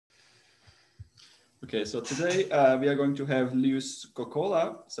Okay, so today we are going to have Luis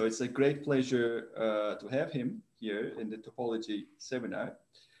Scoccola. So it's a great pleasure to have him here in the topology seminar.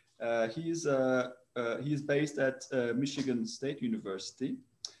 He's based at Michigan State University,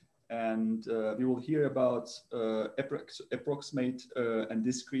 and we will hear about approximate and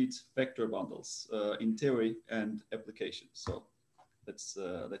discrete vector bundles in theory and application. So let's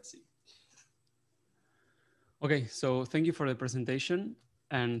see. Okay, so thank you for the presentation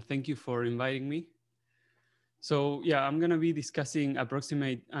and thank you for inviting me. So yeah, I'm gonna be discussing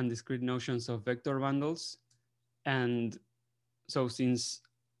approximate and discrete notions of vector bundles. And so since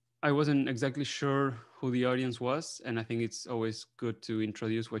I wasn't exactly sure who the audience was, and I think it's always good to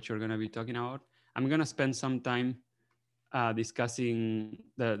introduce what you're gonna be talking about, I'm gonna spend some time discussing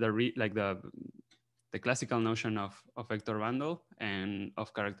the classical notion of vector bundle and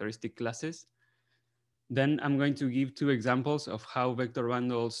of characteristic classes. Then I'm going to give two examples of how vector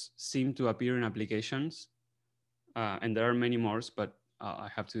bundles seem to appear in applications. And there are many more, but I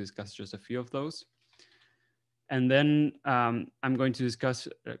have to discuss just a few of those. And then I'm going to discuss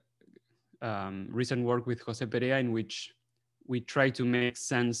recent work with Jose Perea in which we try to make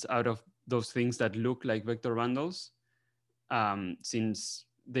sense out of those things that look like vector bundles, since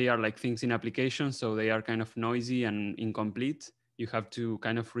they are like things in applications, so they are kind of noisy and incomplete. You have to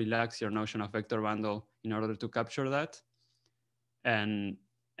kind of relax your notion of vector bundle in order to capture that. And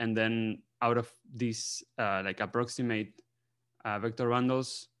then out of these like approximate vector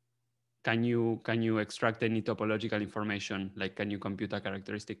bundles, can you extract any topological information? Like, can you compute a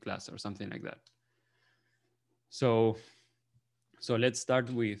characteristic class or something like that? So let's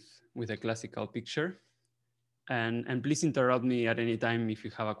start with a classical picture. And please interrupt me at any time if you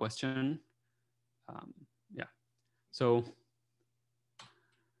have a question. Yeah. So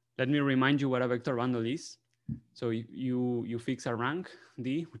let me remind you what a vector bundle is. So you fix a rank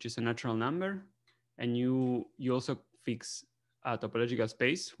D, which is a natural number, and you also fix a topological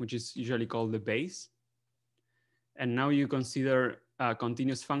space, which is usually called the base. And now you consider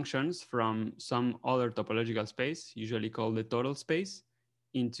continuous functions from some other topological space, usually called the total space,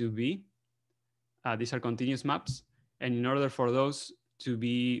 into B. These are continuous maps. And in order for those to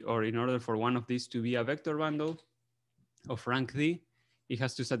be, or in order for one of these to be a vector bundle of rank D, it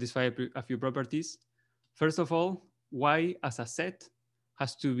has to satisfy a few properties. First of all, Y as a set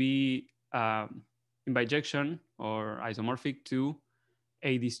has to be in bijection or isomorphic to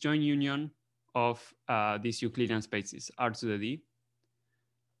a disjoint union of these Euclidean spaces, R to the D.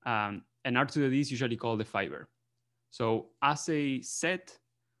 And R to the D is usually called the fiber. So as a set,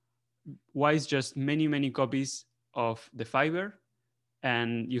 Y is just many, many copies of the fiber,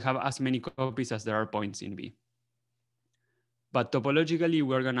 and you have as many copies as there are points in B. But topologically,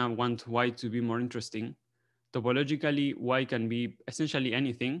 we're gonna want Y to be more interesting. Topologically, Y can be essentially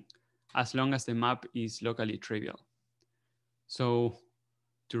anything as long as the map is locally trivial. So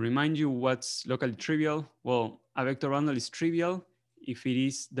to remind you what's locally trivial, well, a vector bundle is trivial if it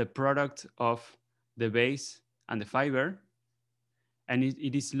is the product of the base and the fiber, and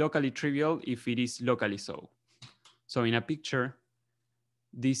it is locally trivial if it is locally so. So in a picture,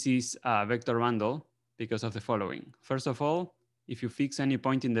 this is a vector bundle because of the following. First of all, if you fix any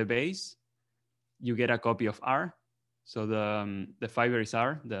point in the base, you get a copy of R. So the fiber is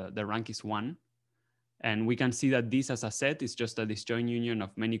R, the rank is 1. And we can see that this as a set is just a disjoint union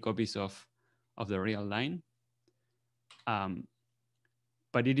of many copies of the real line.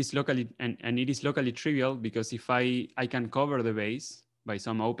 But it is locally, and it is locally trivial because if I can cover the base by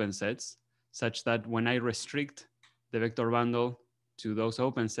some open sets such that when I restrict the vector bundle to those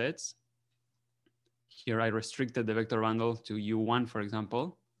open sets, here I restricted the vector bundle to U1, for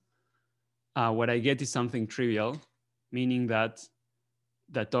example, what I get is something trivial, meaning that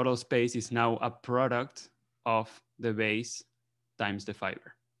the total space is now a product of the base times the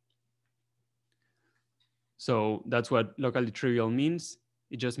fiber. So that's what locally trivial means.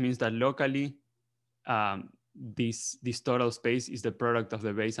 It just means that locally, this total space is the product of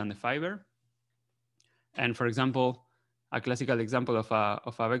the base and the fiber. And for example, a classical example of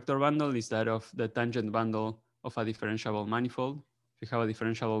a vector bundle is that of the tangent bundle of a differentiable manifold. If you have a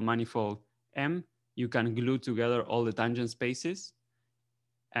differentiable manifold M, you can glue together all the tangent spaces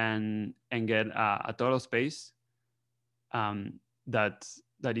and get a total space that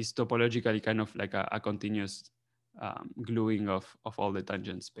is topologically kind of like a continuous gluing of all the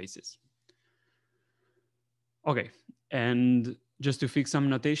tangent spaces. Okay, and just to fix some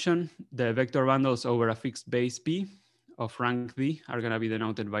notation, the vector bundles over a fixed base P of rank D are gonna be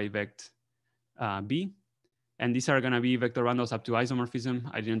denoted by vect B. And these are gonna be vector bundles up to isomorphism.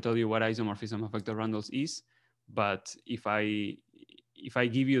 I didn't tell you what isomorphism of vector bundles is, but if if I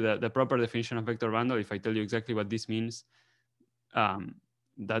give you the proper definition of vector bundle, if I tell you exactly what this means,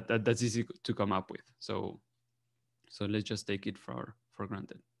 that's easy to come up with. So let's just take it for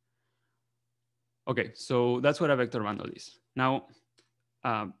granted. Okay, so that's what a vector bundle is. Now,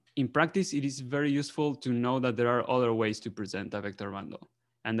 in practice, it is very useful to know that there are other ways to present a vector bundle.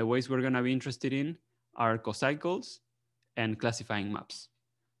 And the ways we're gonna be interested in are cocycles and classifying maps.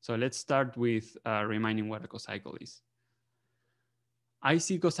 So let's start with reminding what a cocycle is. I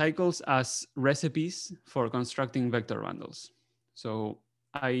see cocycles as recipes for constructing vector bundles. So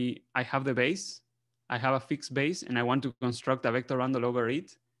I have the base, I have a fixed base, and I want to construct a vector bundle over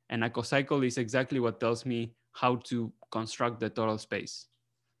it. And a cocycle is exactly what tells me how to construct the total space.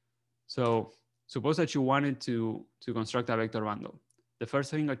 So suppose that you wanted to construct a vector bundle. The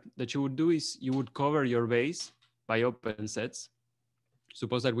first thing that you would do is you would cover your base by open sets.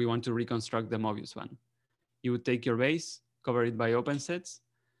 Suppose that we want to reconstruct the Mobius band. You would take your base, cover it by open sets.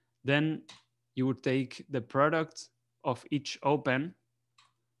 Then you would take the product of each open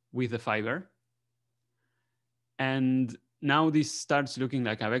with the fiber. And now this starts looking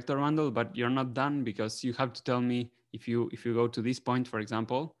like a vector bundle, but you're not done, because you have to tell me if you go to this point, for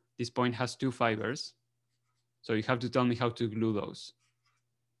example, this point has 2 fibers. So you have to tell me how to glue those.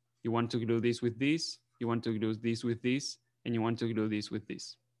 You want to glue this with this, you want to glue this with this, and you want to glue this with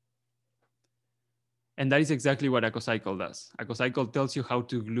this. And that is exactly what a cocycle does. A cocycle tells you how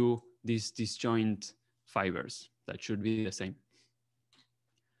to glue these disjoint fibers that should be the same.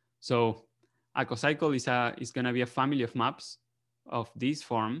 So a cocycle is going to be a family of maps of this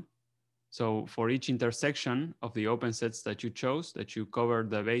form. So for each intersection of the open sets that you chose, that you covered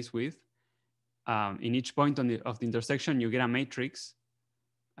the base with, in each point of the intersection, you get a matrix.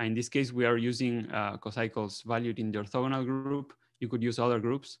 In this case, we are using cocycles valued in the orthogonal group. You could use other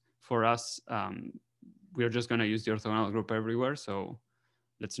groups. For us, we're just going to use the orthogonal group everywhere. So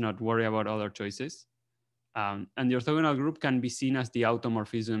let's not worry about other choices. And the orthogonal group can be seen as the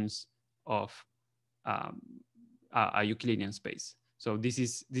automorphisms of a Euclidean space. So this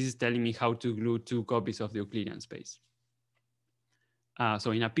is telling me how to glue 2 copies of the Euclidean space.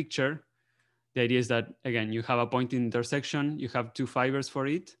 So in a picture, the idea is that, again, you have a point in intersection, you have 2 fibers for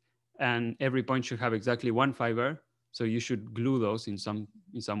it, and every point should have exactly 1 fiber. So you should glue those in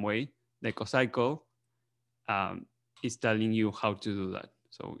some way. The cocycle is telling you how to do that.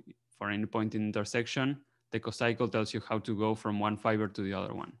 So for any point in intersection, the cocycle tells you how to go from 1 fiber to the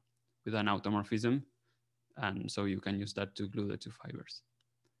other one with an automorphism. And so you can use that to glue the 2 fibers.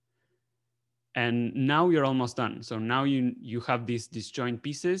 And now you're almost done. So now you have these disjoint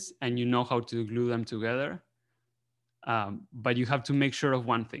pieces and you know how to glue them together. But you have to make sure of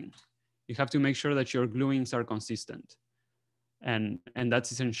one thing. You have to make sure that your gluings are consistent. And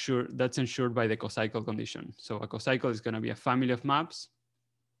that's ensured by the cocycle condition. So a cocycle is going to be a family of maps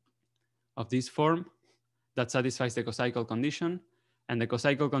of this form that satisfies the cocycle condition. And the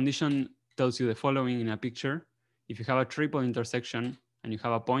cocycle condition tells you the following in a picture. If you have a triple intersection and you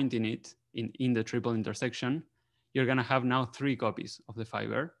have a point in it, in the triple intersection, you're going to have now 3 copies of the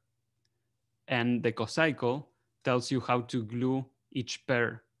fiber. And the cocycle tells you how to glue each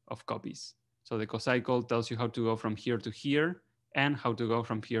pair of copies. So the cocycle tells you how to go from here to here, and how to go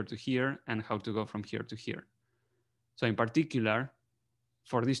from here to here, and how to go from here to here. So in particular,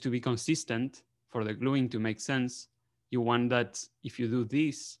 for this to be consistent, for the gluing to make sense, you want that if you do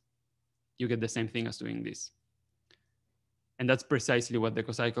this, you get the same thing as doing this. And that's precisely what the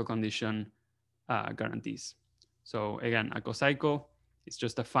cocycle condition guarantees. So again, a cocycle is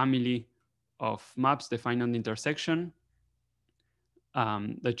just a family of maps defined on the intersection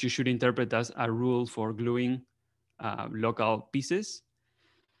that you should interpret as a rule for gluing local pieces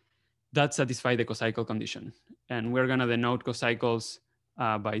that satisfy the cocycle condition. And we're gonna denote cocycles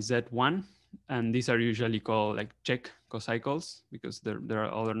by Z1. And these are usually called like check cocycles because there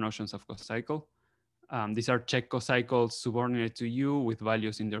are other notions of cocycle. These are check cocycles subordinate to U with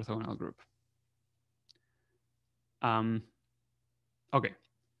values in the orthogonal group. Okay,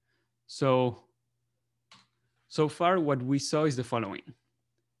 so far what we saw is the following.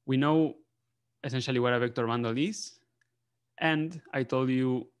 We know essentially what a vector bundle is. And I told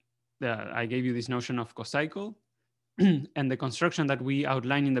you that I gave you this notion of cocycle. And the construction that we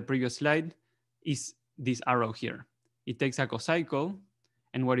outlined in the previous slide is this arrow here. It takes a cocycle,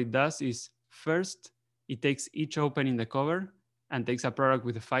 and what it does is first, it takes each open in the cover and takes a product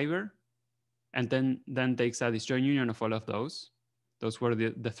with a fiber, and then takes a disjoint union of all of those. Those were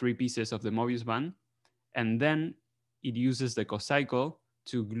the 3 pieces of the Mobius band. And then it uses the cocycle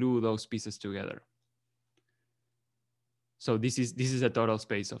to glue those pieces together. So this is the total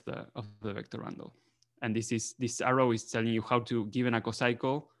space of the vector bundle. And this arrow is telling you how to, given a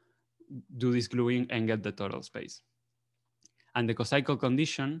cocycle, do this gluing and get the total space. And the cocycle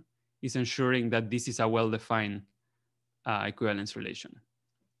condition is ensuring that this is a well-defined equivalence relation.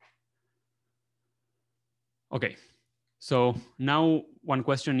 Okay, so now one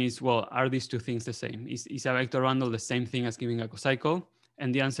question is, well, are these two things the same? Is a vector bundle the same thing as giving a cocycle?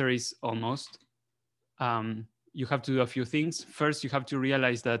 And the answer is almost. You have to do a few things. First, you have to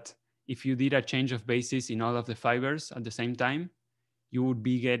realize that if you did a change of basis in all of the fibers at the same time, you would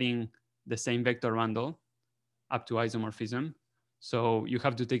be getting the same vector bundle up to isomorphism. So you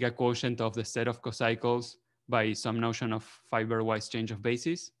have to take a quotient of the set of cocycles by some notion of fiber-wise change of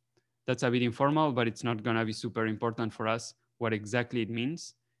basis. That's a bit informal, but it's not gonna be super important for us what exactly it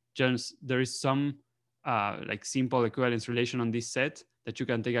means. Just there is some like simple equivalence relation on this set that you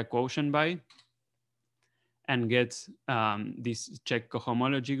can take a quotient by and get this check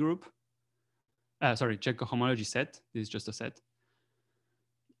cohomology group. Check cohomology set. This is just a set.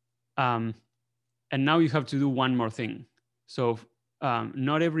 And now you have to do one more thing. So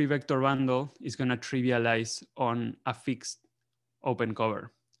not every vector bundle is going to trivialize on a fixed open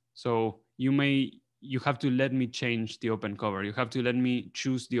cover. So you have to let me change the open cover. You have to let me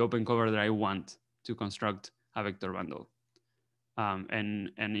choose the open cover that I want to construct a vector bundle. And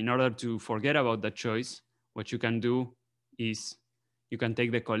in order to forget about that choice, what you can do is you can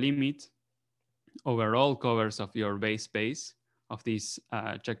take the colimit over all covers of your base space of this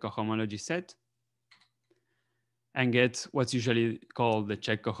check cohomology set and get what's usually called the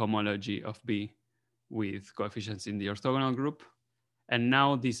check cohomology of B with coefficients in the orthogonal group. And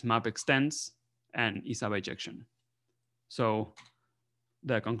now this map extends and is a bijection. So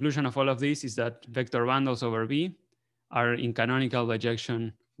the conclusion of all of this is that vector bundles over B are in canonical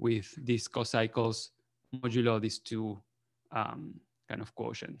bijection with these cocycles modulo these two kind of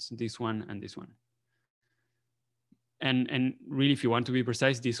quotients, this one and this one. And really, if you want to be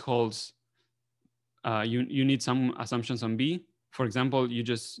precise, this holds, you need some assumptions on B. For example, you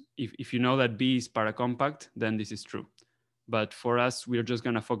just, if you know that B is paracompact, then this is true. But for us, we're just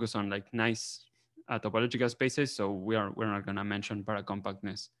gonna focus on like nice topological spaces. So we're not gonna mention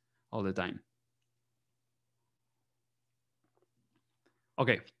paracompactness all the time.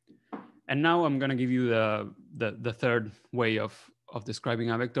 Okay, and now I'm gonna give you the third way of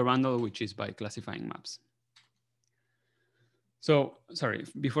describing a vector bundle, which is by classifying maps. So, sorry,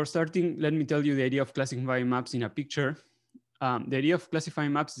 before starting, let me tell you the idea of classifying maps in a picture. The idea of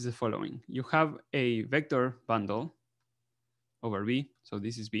classifying maps is the following. You have a vector bundle over B, so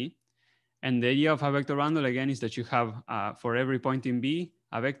this is B. And the idea of a vector bundle, again, is that you have, for every point in B,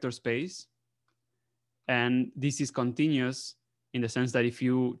 a vector space. And this is continuous in the sense that if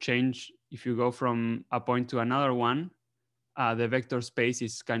you go from a point to another one, the vector space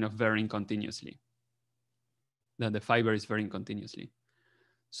is kind of varying continuously. That the fiber is varying continuously.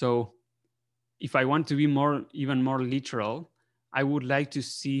 So if I want to be even more literal, I would like to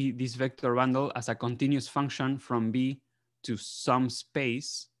see this vector bundle as a continuous function from B to some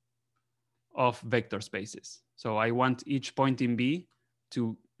space of vector spaces. So I want each point in B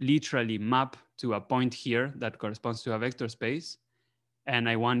to literally map to a point here that corresponds to a vector space. And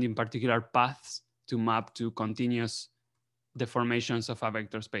I want in particular paths to map to continuous deformations of a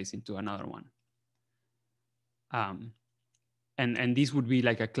vector space into another one. And this would be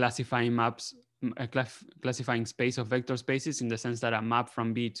like a classifying classifying space of vector spaces in the sense that a map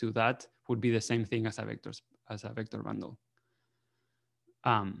from B to that would be the same thing as a vector bundle.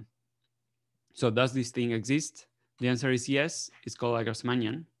 So does this thing exist? The answer is yes. It's called a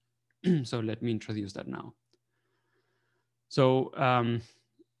Grassmannian. So let me introduce that now. So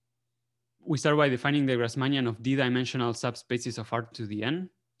we start by defining the Grassmannian of d-dimensional subspaces of R to the n.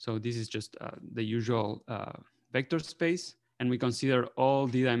 So this is just the usual vector space. And we consider all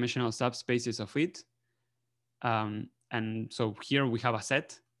d-dimensional subspaces of it. And so here we have a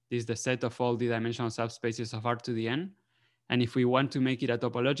set. This is the set of all d-dimensional subspaces of R to the n. And if we want to make it a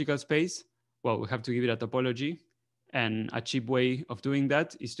topological space, well, we have to give it a topology. And a cheap way of doing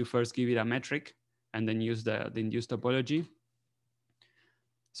that is to first give it a metric and then use the induced topology.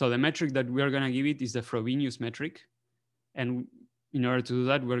 So the metric that we are going to give it is the Frobenius metric. And in order to do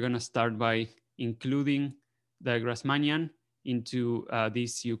that, we're going to start by including the Grassmannian into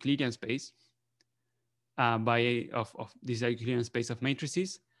this Euclidean space of this Euclidean space of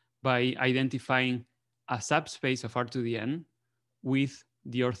matrices by identifying a subspace of R to the n with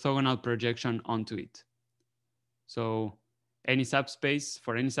the orthogonal projection onto it. So for any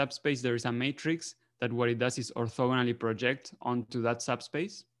subspace, there is a matrix that what it does is orthogonally project onto that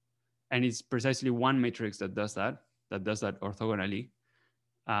subspace. And it's precisely one matrix that does that orthogonally.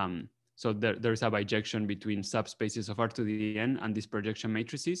 So there's a bijection between subspaces of R to the n and these projection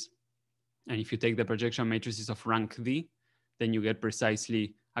matrices. And if you take the projection matrices of rank D, then you get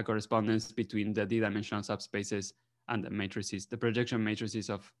precisely a correspondence between the D-dimensional subspaces and the matrices, the projection matrices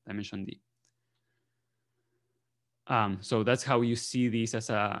of dimension D. So that's how you see these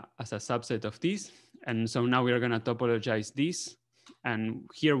as a subset of these. And so now we are going to topologize these. And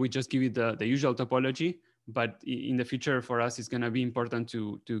here we just give it the usual topology. But in the future, for us, it's going to be important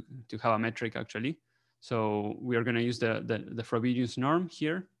to have a metric, actually. So we are going to use the Frobenius norm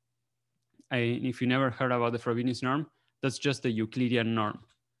here. If you never heard about the Frobenius norm, that's just the Euclidean norm.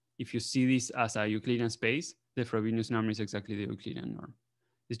 If you see this as a Euclidean space, the Frobenius norm is exactly the Euclidean norm.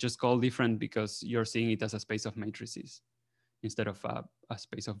 It's just called different because you're seeing it as a space of matrices instead of a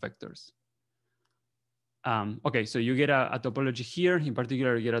space of vectors. Okay, so you get a topology here. In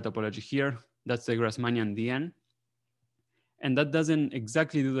particular, you get a topology here. That's the Grassmannian Dn. And that doesn't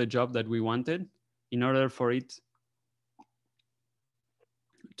exactly do the job that we wanted. In order for it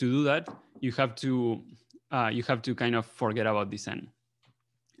to do that, you have to kind of forget about this n.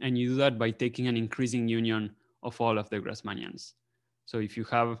 And you do that by taking an increasing union of all of the Grassmannians. So if you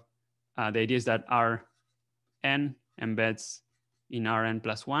have, the idea is that Rn embeds in Rn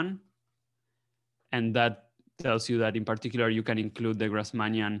plus 1. And that tells you that in particular, you can include the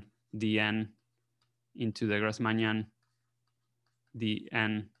Grassmannian Dn into the Grassmannian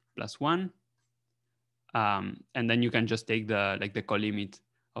Dn plus 1. And then you can just take the colimit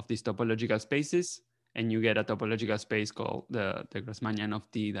of these topological spaces, and you get a topological space called the Grassmannian of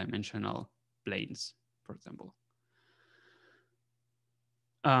D-dimensional planes, for example.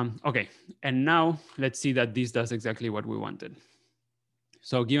 Okay, and now let's see that this does exactly what we wanted.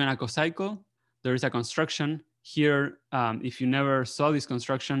 So given a cocycle, there is a construction here. If you never saw this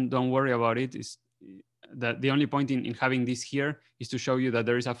construction, don't worry about it. The only point in having this here is to show you that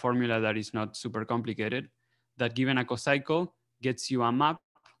there is a formula that is not super complicated, that given a cocycle gets you a map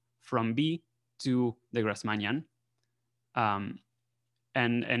from B to the Grassmannian.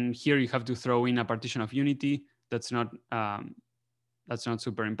 And here you have to throw in a partition of unity. That's not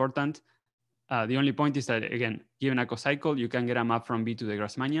super important. The only point is that, again, given a cocycle, you can get a map from B to the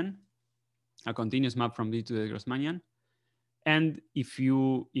Grassmannian, a continuous map from B to the Grassmannian. And if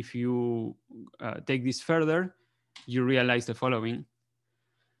you take this further, you realize the following.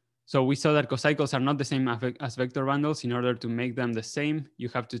 So we saw that cocycles are not the same as vector bundles. In order to make them the same, you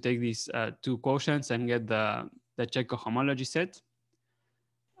have to take these two quotients and get the Chekhov homology set.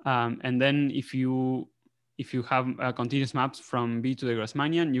 And then if you have continuous maps from B to the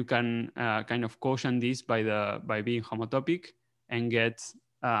Grassmannian, you can kind of quotient this by being homotopic and get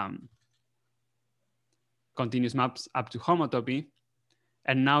continuous maps up to homotopy.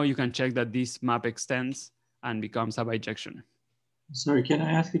 And now you can check that this map extends and becomes a bijection. Sorry, can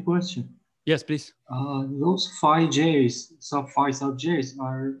I ask a question? Yes, please. Those phi j's, phi sub j's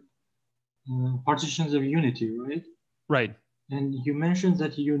are partitions of unity, right? Right. And you mentioned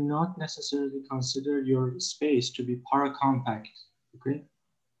that you not necessarily consider your space to be paracompact, okay?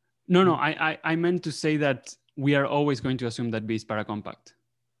 No, I meant to say that we are always going to assume that B is paracompact.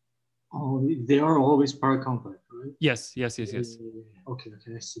 Oh, they are always paracompact, right? Yes. Okay,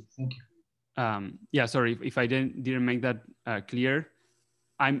 I see. Thank you. Yeah, sorry if I didn't make that clear.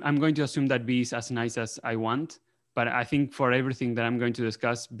 I'm going to assume that B is as nice as I want, but I think for everything that I'm going to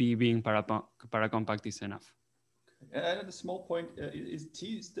discuss, B being paracompact is enough. And the small point is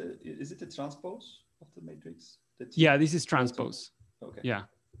T is it the transpose of the matrix? Yeah, this is transpose. Okay. Yeah.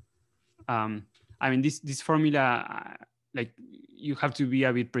 I mean, this formula, like, you have to be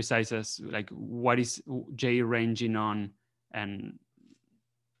a bit precise as like what is J ranging on, and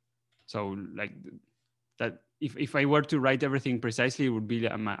so like that. If I were to write everything precisely, it would be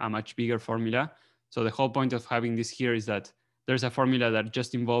a much bigger formula. So the whole point of having this here is that there's a formula that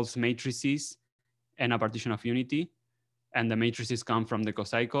just involves matrices and a partition of unity, and the matrices come from the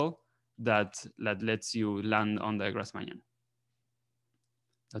cocycle that lets you land on the Grassmannian.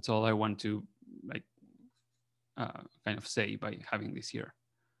 That's all I want to like kind of say by having this here.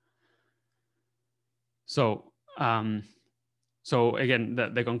 So so again,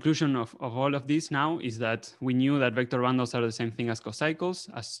 the conclusion of all of this now is that we knew that vector bundles are the same thing as cocycles,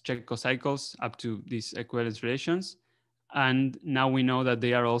 as Czech cocycles up to these equivalence relations. And now we know that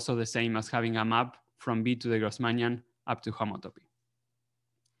they are also the same as having a map from B to the Grassmannian up to homotopy.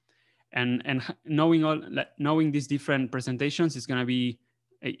 And knowing these different presentations is going to be,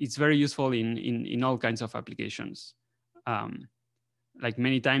 it's very useful in all kinds of applications. Like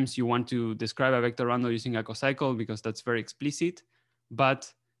many times you want to describe a vector bundle using a cocycle because that's very explicit,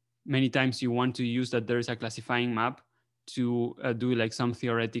 but many times you want to use that there is a classifying map to do like some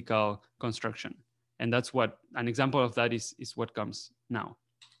theoretical construction. And that's what an example of that is what comes now.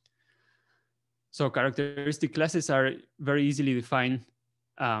 So characteristic classes are very easily defined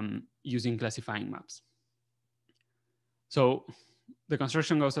using classifying maps. So the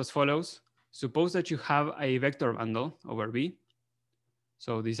construction goes as follows. Suppose that you have a vector bundle over V.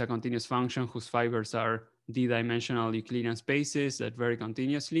 So this is a continuous function whose fibers are d-dimensional Euclidean spaces that vary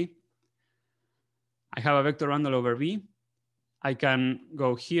continuously. I have a vector bundle over V. I can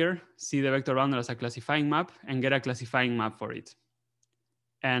go here, see the vector bundle as a classifying map, and get a classifying map for it.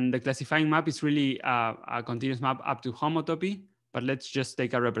 And the classifying map is really a continuous map up to homotopy, but let's just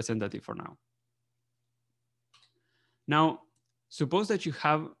take a representative for now. Now, suppose that you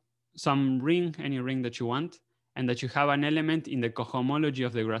have some ring, any ring that you want, and that you have an element in the cohomology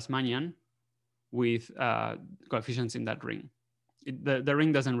of the Grassmannian with coefficients in that ring. The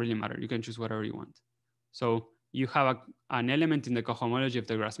ring doesn't really matter. You can choose whatever you want. So you have an element in the cohomology of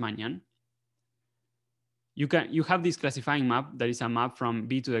the Grassmannian. You have this classifying map that is a map from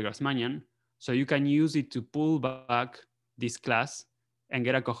B to the Grassmannian. So you can use it to pull back this class and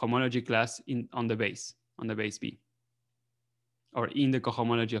get a cohomology class on the base B, or in the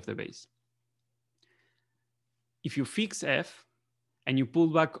cohomology of the base. If you fix F and you pull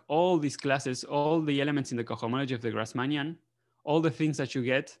back all these classes, all the elements in the cohomology of the Grassmannian, all the things that you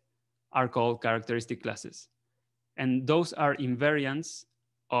get are called characteristic classes. And those are invariants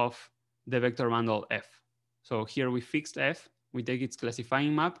of the vector bundle F. So here we fixed F, we take its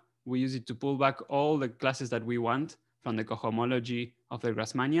classifying map, we use it to pull back all the classes that we want from the cohomology of the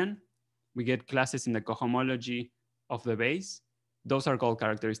Grassmannian. We get classes in the cohomology of the base. Those are called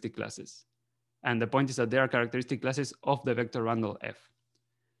characteristic classes. And the point is that they are characteristic classes of the vector bundle F.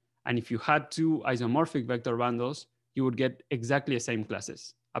 And if you had two isomorphic vector bundles, you would get exactly the same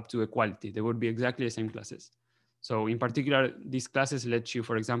classes up to equality. They would be exactly the same classes. So in particular, these classes let you,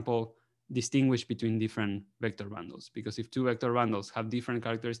 for example, distinguish between different vector bundles, because if two vector bundles have different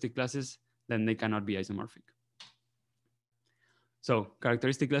characteristic classes, then they cannot be isomorphic. So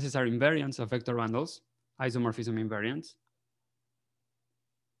characteristic classes are invariants of vector bundles, isomorphism invariants.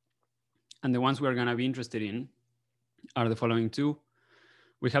 And the ones we're gonna be interested in are the following two.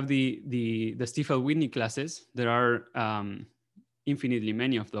 We have the Stiefel-Whitney classes. There are infinitely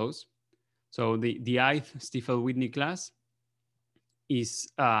many of those. So the ith Stiefel-Whitney class is,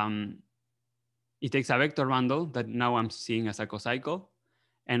 it takes a vector bundle that now I'm seeing as a cocycle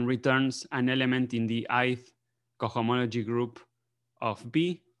and returns an element in the ith cohomology group of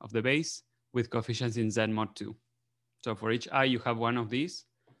B, of the base, with coefficients in Z mod 2. So for each I, you have one of these.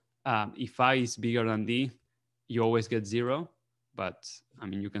 If I is bigger than D, you always get 0, but I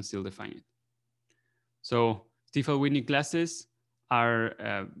mean, you can still define it. So Stiefel-Whitney classes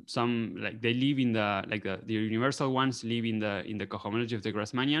are some, like they live in the universal ones live in the cohomology of the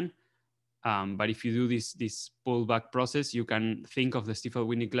Grassmannian. But if you do this pullback process, you can think of the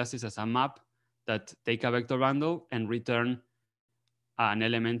Stiefel-Whitney classes as a map that take a vector bundle and return an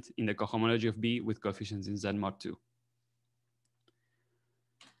element in the cohomology of B with coefficients in Z mod 2.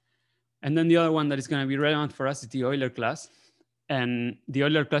 And then the other one that is going to be relevant for us is the Euler class. And the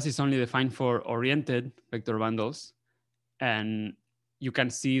Euler class is only defined for oriented vector bundles. And you can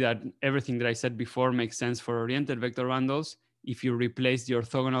see that everything that I said before makes sense for oriented vector bundles if you replace the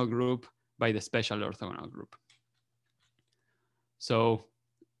orthogonal group by the special orthogonal group. So,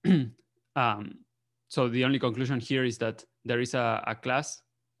 so the only conclusion here is that there is a class,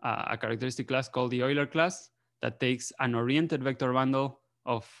 a characteristic class called the Euler class that takes an oriented vector bundle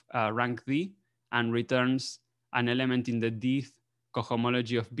of rank D and returns an element in the dth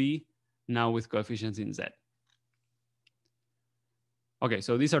cohomology of B, now with coefficients in Z. Okay,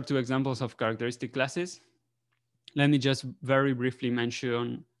 so these are two examples of characteristic classes. Let me just very briefly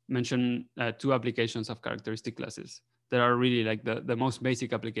mention two applications of characteristic classes that are really like the most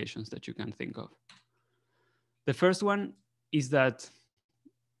basic applications that you can think of. The first one is that,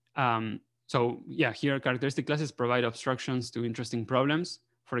 so yeah, here characteristic classes provide obstructions to interesting problems.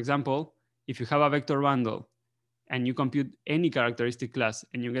 For example, if you have a vector bundle and you compute any characteristic class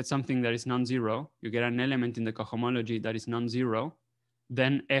and you get something that is non-zero, you get an element in the cohomology that is non-zero,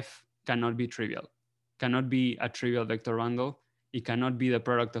 then F cannot be trivial, cannot be a trivial vector bundle. It cannot be the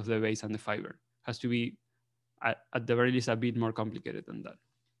product of the base and the fiber. It has to be, at the very least, a bit more complicated than that.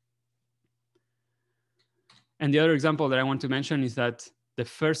 And the other example that I want to mention is that the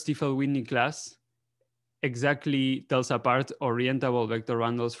first Stiefel-Whitney class exactly tells apart orientable vector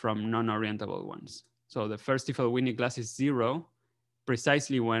bundles from non-orientable ones. So the first Stiefel-Whitney class is 0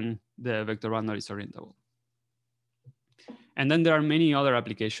 precisely when the vector bundle is orientable. And then there are many other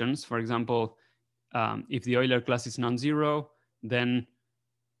applications. For example, if the Euler class is non-zero, then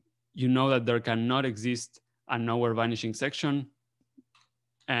you know that there cannot exist a nowhere vanishing section.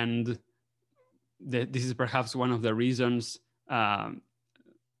 And this is perhaps one of the reasons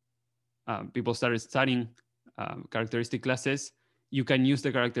people started studying characteristic classes. You can use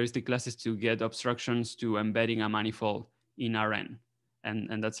the characteristic classes to get obstructions to embedding a manifold in Rn.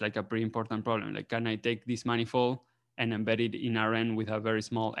 And that's like a pretty important problem. Like, can I take this manifold and embed it in Rn with a very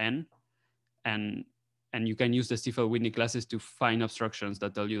small n? And you can use the Stiefel-Whitney classes to find obstructions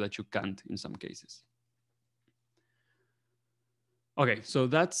that tell you that you can't in some cases. Okay, so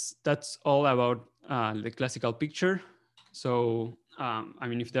that's all about the classical picture. So, I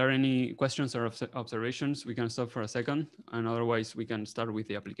mean, if there are any questions or observations, we can stop for a second, and otherwise we can start with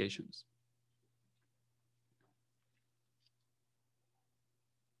the applications.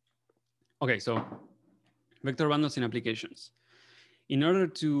 Okay, so vector bundles in applications. In order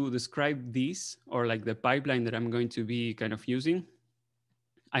to describe these, or like the pipeline that I'm going to be kind of using,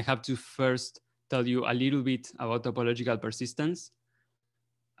 I have to first tell you a little bit about topological persistence.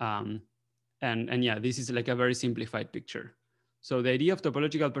 And yeah, this is like a very simplified picture. So the idea of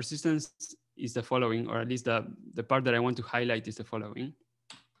topological persistence is the following, or at least the part that I want to highlight is the following.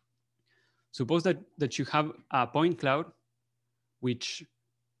 Suppose that you have a point cloud, which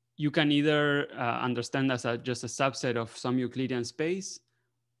you can either understand as just a subset of some Euclidean space,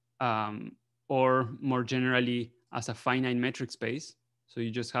 or more generally as a finite metric space. So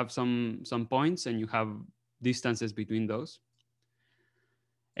you just have some points and you have distances between those.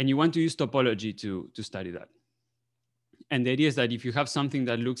 And you want to use topology to study that. And the idea is that if you have something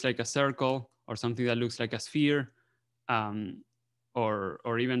that looks like a circle, or something that looks like a sphere,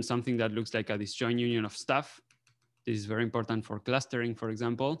 or even something that looks like a disjoint union of stuff, this is very important for clustering, for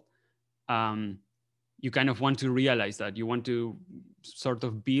example, you kind of want to realize that. You want to sort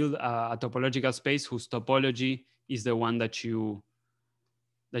of build a topological space whose topology is the one that you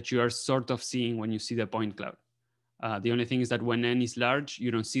are sort of seeing when you see the point cloud. The only thing is that when n is large,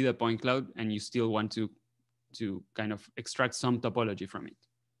 you don't see the point cloud, and you still want to kind of extract some topology from it.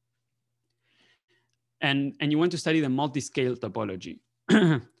 And you want to study the multi-scale topology.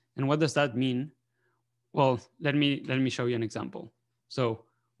 And what does that mean? Well, let me show you an example. So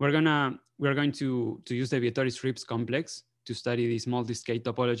we're going to use the Vietoris-Rips complex to study this multi-scale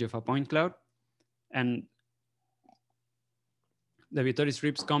topology of a point cloud. And the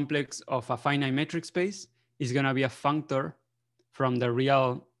Vietoris-Rips complex of a finite metric space is going to be a functor from the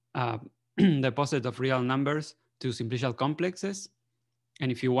real deposit of real numbers to simplicial complexes.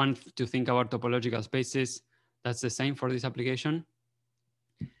 And if you want to think about topological spaces, that's the same for this application.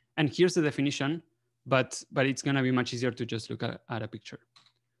 And here's the definition, but it's going to be much easier to just look at a picture.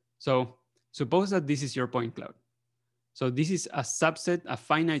 So suppose that this is your point cloud. So this is a subset, a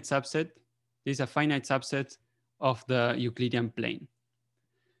finite subset. This is a finite subset of the Euclidean plane.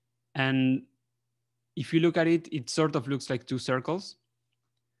 And if you look at it, it sort of looks like two circles.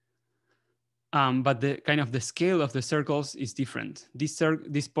 But the kind of the scale of the circles is different.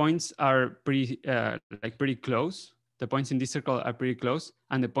 These points are pretty close. The points in this circle are pretty close,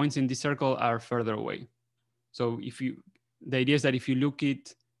 and the points in this circle are further away. So the idea is that if you look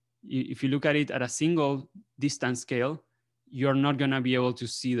at it at a single distance scale, you're not going to be able to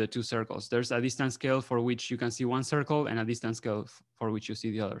see the two circles. There's a distance scale for which you can see one circle, and a distance scale for which you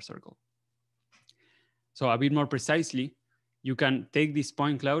see the other circle. So a bit more precisely, you can take this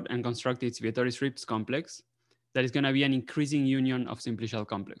point cloud and construct its Vietoris-Rips complex that is going to be an increasing union of simplicial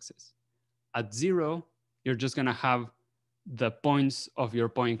complexes. At 0, you're just going to have the points of your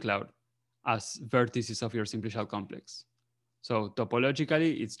point cloud as vertices of your simplicial complex. So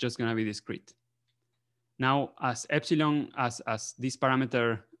topologically, it's just going to be discrete. Now, as epsilon, as this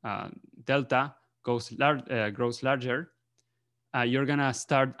parameter delta grows larger, you're going to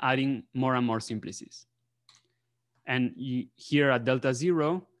start adding more and more simplices. And here at delta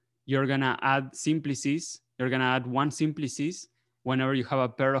 0, you're going to add simplices. You're going to add one simplices whenever you have a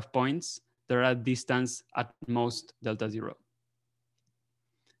pair of points that are at distance at most delta 0.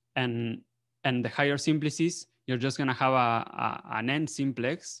 And the higher simplices, you're just going to have an n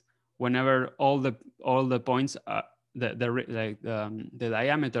simplex whenever all the points, the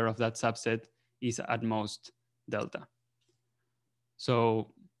diameter of that subset is at most delta.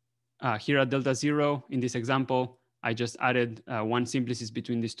 So here at delta 0, in this example, I just added one simplices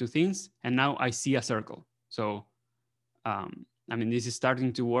between these two things, and now I see a circle. So, I mean, this is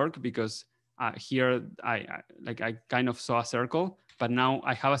starting to work because here I kind of saw a circle, but now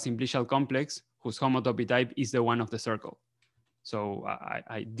I have a simplicial complex whose homotopy type is the one of the circle. So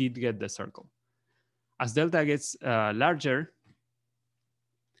I did get the circle. As delta gets larger,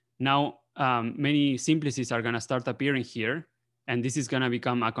 Now many simplices are going to start appearing here, and this is going to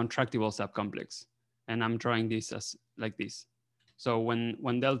become a contractible subcomplex. And I'm drawing this as like this. So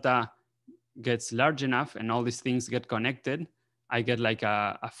when delta gets large enough and all these things get connected, I get like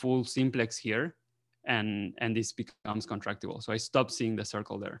a full simplex here, and this becomes contractible. So I stop seeing the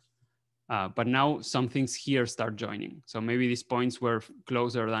circle there. But now some things here start joining. So maybe these points were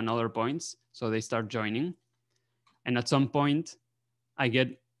closer than other points, so they start joining. And at some point, I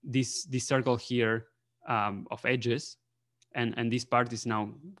get this circle here of edges, and this part is now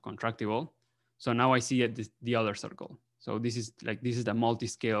contractible. So now I see the other circle. So this is the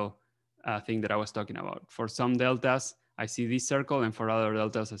multi-scale thing that I was talking about. For some deltas, I see this circle, and for other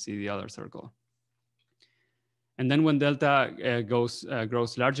deltas, I see the other circle. And then when delta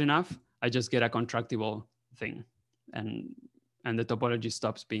grows large enough, I just get a contractible thing, and the topology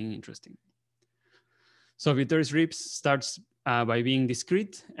stops being interesting. So Vittori-Rips starts by being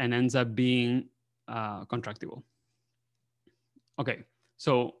discrete and ends up being contractible. Okay,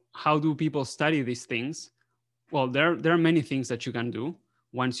 so how do people study these things? Well, there are many things that you can do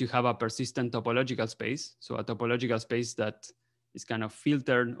once you have a persistent topological space. So a topological space that is kind of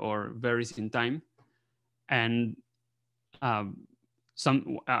filtered or varies in time. And a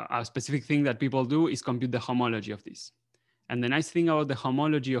specific thing that people do is compute the homology of this. And the nice thing about the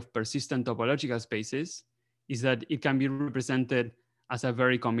homology of persistent topological spaces is that it can be represented as in a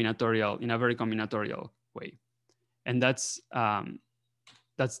very combinatorial way. And that's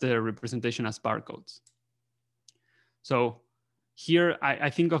the representation as barcodes. So here I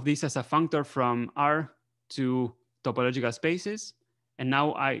think of this as a functor from R to topological spaces. And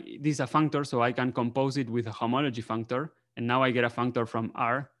now this is a functor, so I can compose it with a homology functor. And now I get a functor from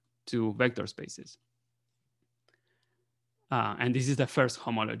R to vector spaces. And this is the first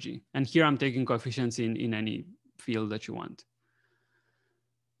homology. And here I'm taking coefficients in any field that you want.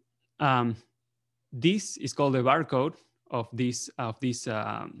 This is called the barcode of this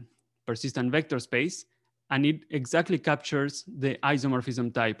persistent vector space. And it exactly captures the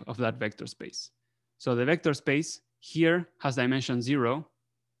isomorphism type of that vector space. So the vector space here has dimension 0.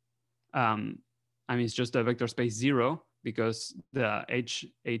 I mean, it's just a vector space 0 because the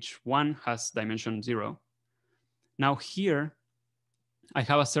H1 has dimension 0. Now here, I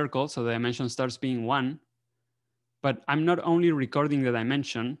have a circle, so the dimension starts being 1. But I'm not only recording the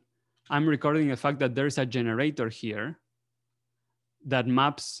dimension, I'm recording the fact that there is a generator here that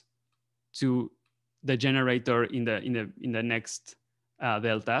maps to the generator in the next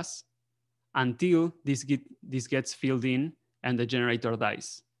deltas until this gets filled in and the generator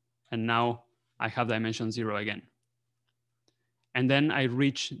dies. And now I have dimension 0 again. And then I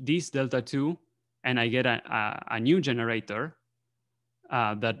reach this delta 2 and I get a new generator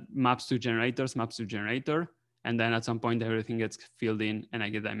that maps to generator. And then at some point everything gets filled in and I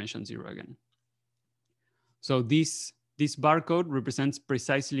get dimension 0 again. So this barcode represents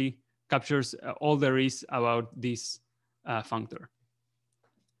precisely, captures all there is about this functor.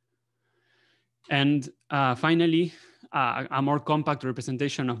 And finally, a more compact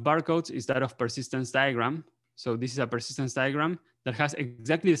representation of barcodes is that of persistence diagram. So this is a persistence diagram that has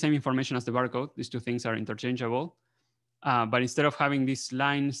exactly the same information as the barcode. These two things are interchangeable. But instead of having these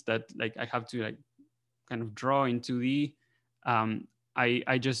lines that I have to kind of draw in 2D,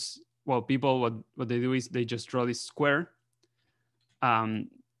 I just, well, people, what they do is they just draw this square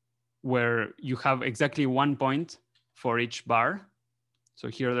where you have exactly 1 point for each bar. So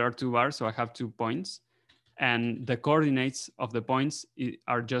here there are 2 bars, so I have 2 points. And the coordinates of the points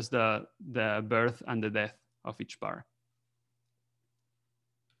are just the birth and the death of each bar.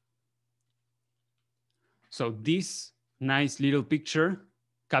 So this nice little picture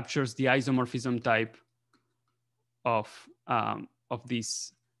captures the isomorphism type of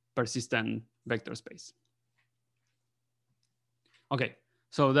this persistent vector space. Okay,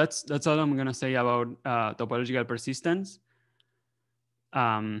 so that's all I'm gonna say about topological persistence.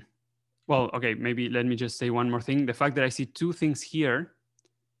 Well, okay, maybe let me just say one more thing. The fact that I see 2 things here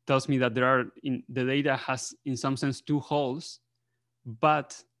tells me that the data has, in some sense, 2 holes,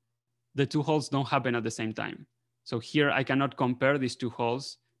 but the 2 holes don't happen at the same time. So here I cannot compare these 2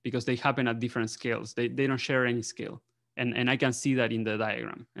 holes because they happen at different scales. They don't share any scale. And I can see that in the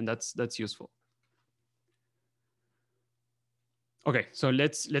diagram, and that's useful. Okay, so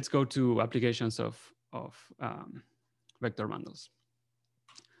let's go to applications of vector bundles.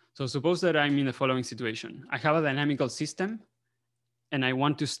 So suppose that I'm in the following situation. I have a dynamical system, and I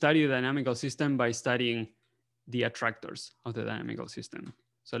want to study the dynamical system by studying the attractors of the dynamical system.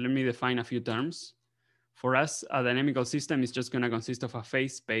 So let me define a few terms. For us, a dynamical system is just going to consist of a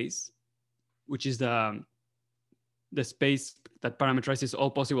phase space, which is the the space that parameterizes all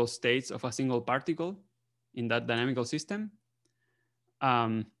possible states of a single particle in that dynamical system.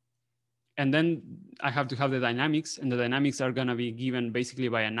 And then I have to have the dynamics, and the dynamics are gonna be given basically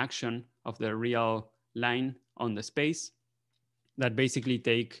by an action of the real line on the space that basically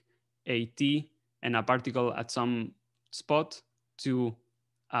take a t and a particle at some spot to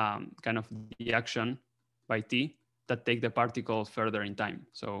kind of the action by t that take the particle further in time.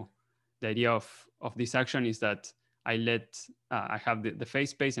 So the idea of this action is that I have the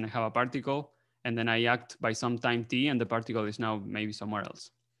phase space and I have a particle, and then I act by some time t, and the particle is now maybe somewhere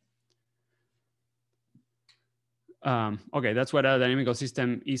else. Okay, that's what a dynamical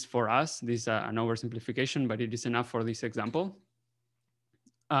system is for us. This is an oversimplification, but it is enough for this example.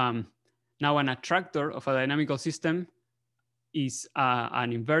 Now an attractor of a dynamical system is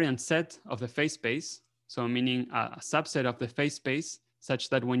an invariant set of the phase space. So meaning a subset of the phase space such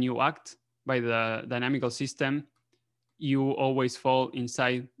that when you act by the dynamical system, you always fall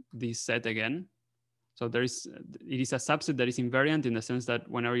inside this set again. So it is a subset that is invariant in the sense that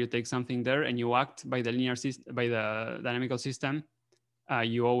whenever you take something there and you act by the dynamical system,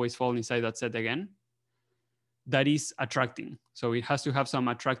 you always fall inside that set again. That is attracting. So it has to have some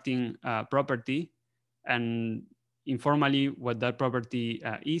attracting property. And informally, what that property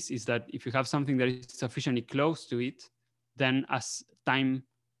is that if you have something that is sufficiently close to it, then as time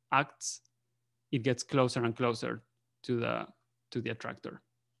acts, it gets closer and closer to the attractor.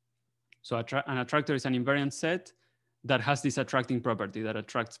 So an attractor is an invariant set that has this attracting property that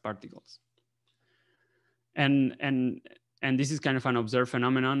attracts particles. And this is kind of an observed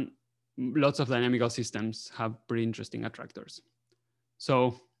phenomenon. Lots of dynamical systems have pretty interesting attractors.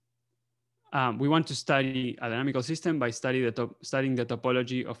 So we want to study a dynamical system by studying the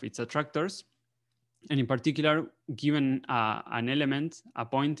topology of its attractors. And in particular, given an element, a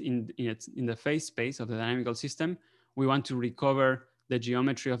point in the phase space of the dynamical system, we want to recover the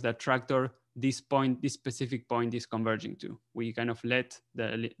geometry of the attractor this specific point is converging to. We kind of let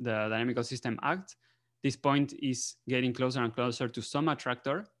the dynamical system act. This point is getting closer and closer to some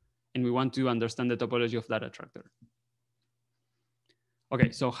attractor, and we want to understand the topology of that attractor.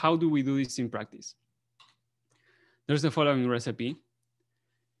 Okay, so how do we do this in practice? There's the following recipe.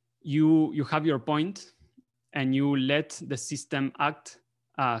 You have your point, and you let the system act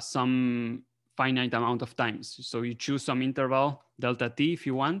some finite amount of times. So you choose some interval, delta t if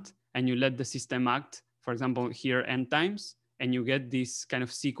you want, and you let the system act, for example, here n times, and you get this kind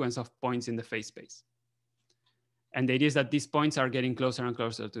of sequence of points in the phase space. And the idea is that these points are getting closer and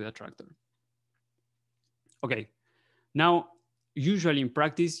closer to the attractor. Okay, now, usually in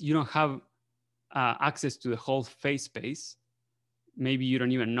practice, you don't have access to the whole phase space. Maybe you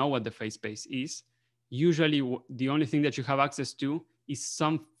don't even know what the phase space is. Usually, the only thing that you have access to is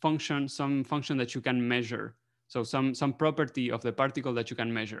some function that you can measure. So some property of the particle that you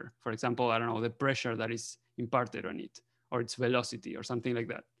can measure. For example, I don't know, the pressure that is imparted on it, or its velocity, or something like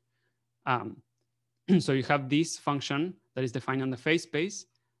that. So you have this function that is defined on the phase space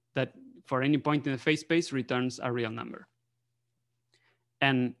that for any point in the phase space returns a real number.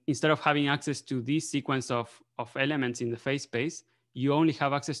 And instead of having access to this sequence of elements in the phase space, you only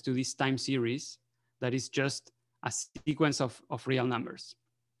have access to this time series that is just a sequence of real numbers.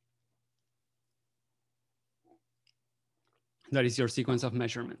 That is your sequence of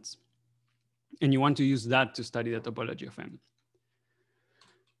measurements. And you want to use that to study the topology of M.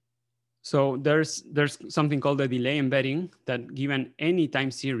 So there's something called the delay embedding that given any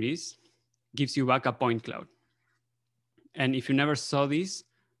time series gives you back a point cloud. And if you never saw this,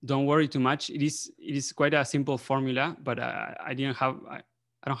 don't worry too much. It is quite a simple formula, but I don't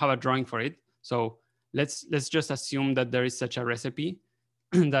have a drawing for it. So let's just assume that there is such a recipe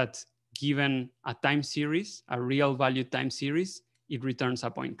that given a time series, a real value time series, it returns a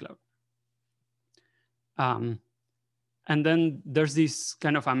point cloud. And then there's this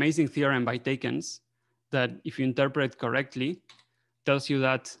kind of amazing theorem by Takens that if you interpret correctly, tells you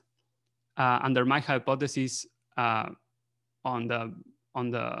that under my hypothesis on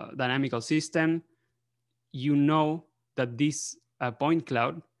the dynamical system, you know that this point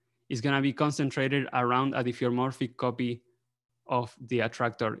cloud is going to be concentrated around a diffeomorphic copy of the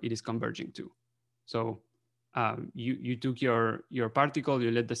attractor it is converging to. So you took your particle, you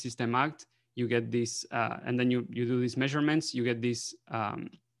let the system act, you get this, and then you do these measurements, you get this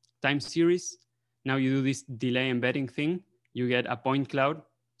time series. Now you do this delay embedding thing, you get a point cloud,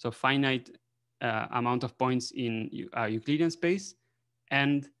 so finite amount of points in Euclidean space.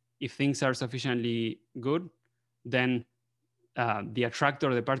 And if things are sufficiently good, then the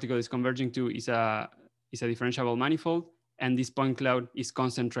attractor the particle is converging to is a differentiable manifold, and this point cloud is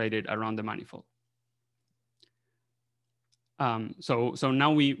concentrated around the manifold. So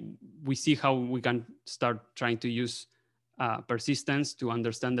now we see how we can start trying to use persistence to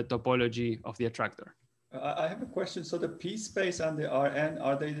understand the topology of the attractor. I have a question. So the P space and the Rn,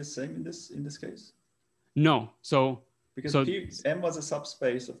 are they the same in this case? No. Because so M was a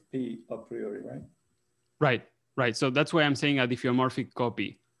subspace of P a priori, right? Right. So that's why I'm saying a diffeomorphic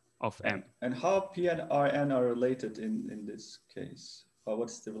copy of M. And how P and Rn are related in this case? Or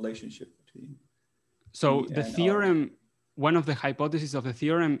what's the relationship between? So P the and theorem, R? one of the hypotheses of the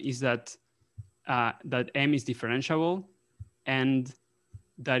theorem is that that M is differentiable and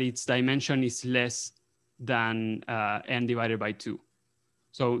that its dimension is less than n divided by 2.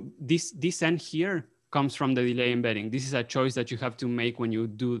 So this n here comes from the delay embedding. This is a choice that you have to make when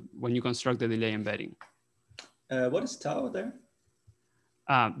you construct the delay embedding. What is tau there?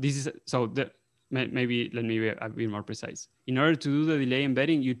 Maybe let me be a bit more precise. In order to do the delay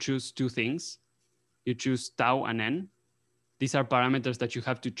embedding, you choose two things. You choose tau and n. These are parameters that you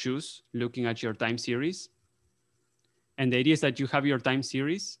have to choose looking at your time series. And the idea is that you have your time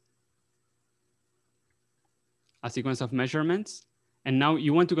series, a sequence of measurements, and now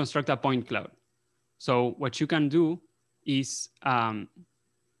you want to construct a point cloud. So what you can do is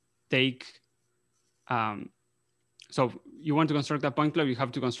so you want to construct a point cloud, you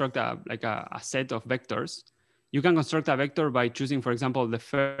have to construct a set of vectors. You can construct a vector by choosing, for example, the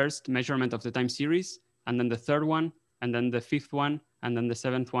first measurement of the time series, and then the third one, and then the fifth one, and then the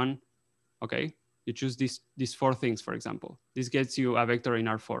seventh one. Okay, you choose these 4 things, for example. This gets you a vector in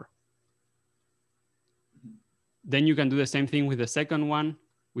R4. Then you can do the same thing with the second one,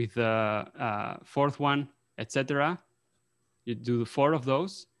 with the fourth one, etc. You do 4 of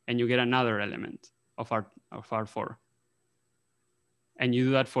those, and you get another element of R4. And you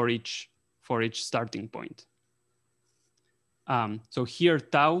do that for each starting point. So here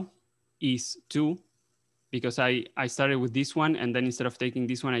tau is 2, because I started with this one, and then instead of taking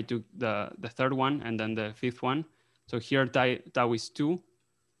this one, I took the third one and then the fifth one. So here tau is 2,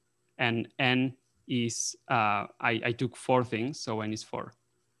 and n is, I took 4 things, so n is 4.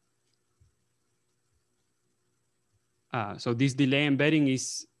 So this delay embedding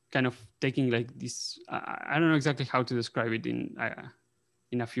is kind of taking like this, I don't know exactly how to describe it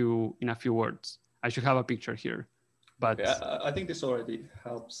in a few words. I should have a picture here, but okay, I think this already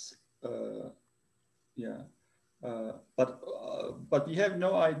helps. Yeah, but you have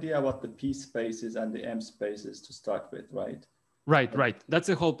no idea what the P spaces and the M spaces to start with, right? Right. That's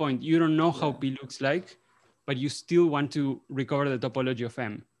the whole point. You don't know how P looks like, but you still want to recover the topology of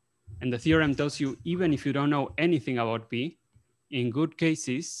M. And the theorem tells you, even if you don't know anything about P, in good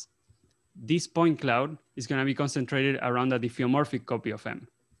cases, this point cloud is going to be concentrated around a diffeomorphic copy of M.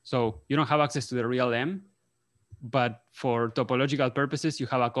 So you don't have access to the real M, but for topological purposes, you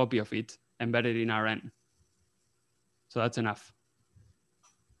have a copy of it embedded in Rn. So that's enough.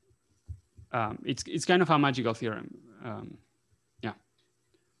 It's kind of a magical theorem. Yeah.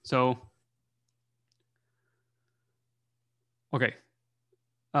 So, okay.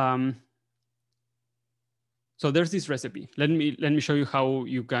 So there's this recipe. Let me show you how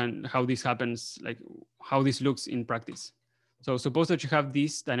this happens, like how this looks in practice. So suppose that you have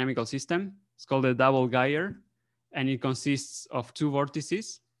this dynamical system. It's called a double gyre, and it consists of 2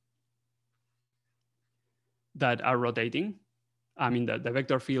 vortices that are rotating. I mean, the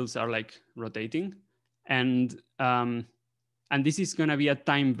vector fields are like rotating, and this is going to be a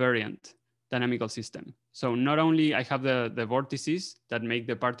time variant dynamical system. So not only I have the vortices that make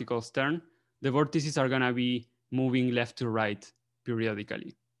the particles turn, the vortices are going to be moving left to right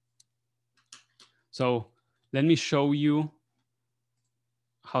periodically. So let me show you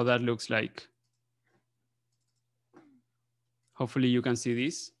how that looks like. Hopefully you can see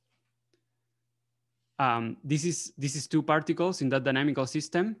this. This is 2 particles in that dynamical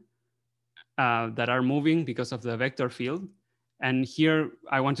system that are moving because of the vector field. And here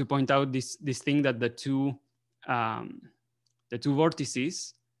I want to point out this thing that the two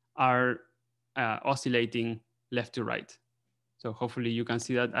vortices are oscillating left to right. So hopefully you can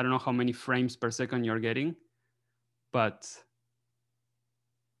see that. I don't know how many frames per second you're getting, but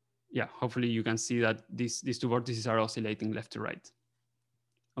yeah, hopefully you can see that these 2 vortices are oscillating left to right.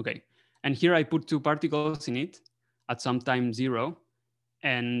 Okay, and here I put 2 particles in it at some time 0,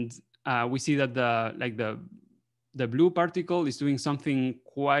 and we see that the blue particle is doing something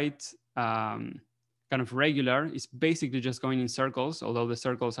quite kind of regular. It's basically just going in circles, although the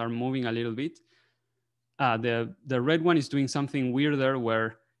circles are moving a little bit. The red one is doing something weirder,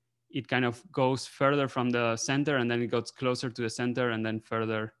 where it kind of goes further from the center, and then it goes closer to the center, and then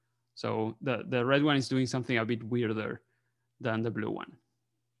further. So the red one is doing something a bit weirder than the blue one.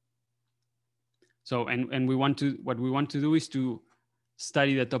 So, and what we want to do is to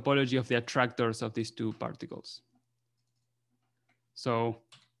study the topology of the attractors of these two particles. So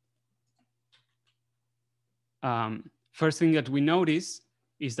first thing that we notice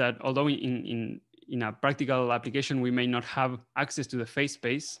is that although in a practical application, we may not have access to the phase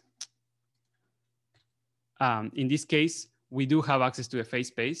space, in this case, we do have access to a phase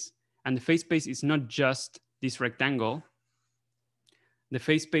space. And the phase space is not just this rectangle. The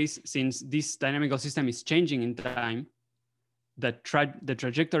phase space, since this dynamical system is changing in time, the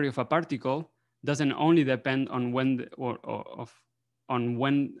trajectory of a particle doesn't only depend on when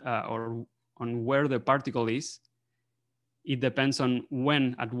on where the particle is. It depends on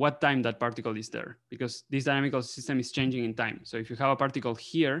at what time that particle is there, because this dynamical system is changing in time. So if you have a particle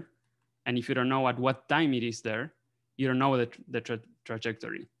here, and if you don't know at what time it is there, you don't know the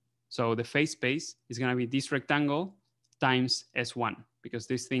trajectory. So the phase space is going to be this rectangle times S1, because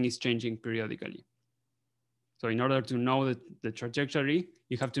this thing is changing periodically. So in order to know the trajectory,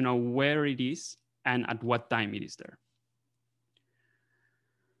 you have to know where it is and at what time it is there.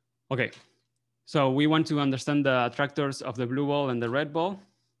 Okay, so we want to understand the attractors of the blue ball and the red ball.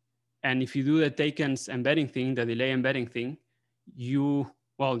 And if you do the Takens embedding thing, the delay embedding thing, you're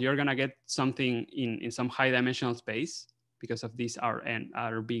gonna get something in some high dimensional space because of this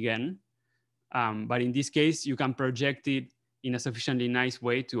R big N. But in this case, you can project it in a sufficiently nice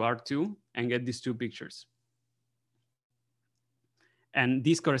way to R2 and get these two pictures. And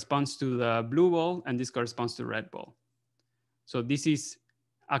this corresponds to the blue ball and this corresponds to red ball. So this is,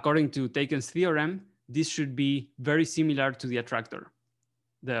 according to Taken's theorem, this should be very similar to the attractor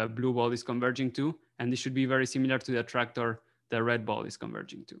the blue ball is converging to, and this should be very similar to the attractor the red ball is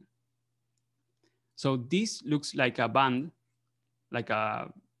converging to. So this looks like a band, like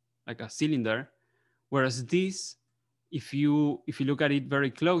a cylinder, whereas this, if you look at it very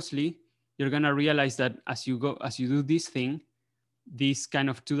closely, you're gonna realize that as you do this thing, this kind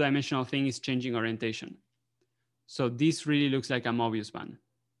of two-dimensional thing is changing orientation. So this really looks like a Mobius band.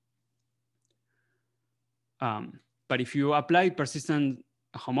 But if you apply persistent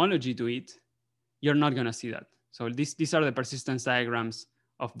homology to it, you're not gonna see that. So these are the persistence diagrams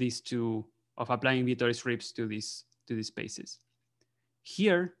of these two, of applying Vittori strips to these spaces.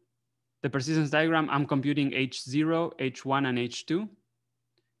 Here, the persistence diagram, I'm computing H0, H1, and H2.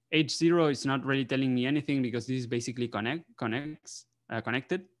 H0 is not really telling me anything because this is basically connected.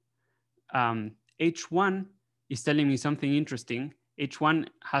 H1 is telling me something interesting. H1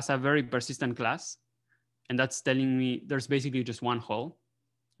 has a very persistent class, and that's telling me there's basically just one hole,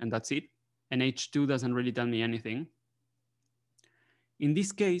 and that's it. And H2 doesn't really tell me anything. In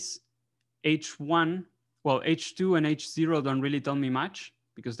this case, H2 and H0 don't really tell me much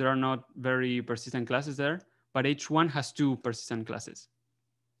because there are not very persistent classes there, but H1 has two persistent classes.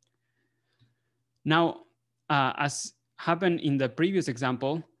 Now, as happened in the previous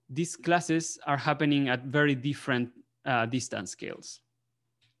example, these classes are happening at very different distance scales.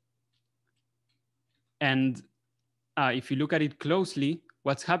 And if you look at it closely,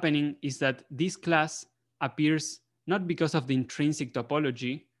 what's happening is that this class appears not because of the intrinsic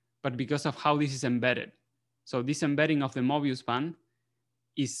topology, but because of how this is embedded. So this embedding of the Mobius band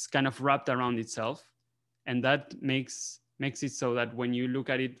is kind of wrapped around itself. And that makes it so that when you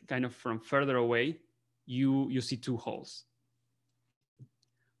look at it kind of from further away, you see two holes.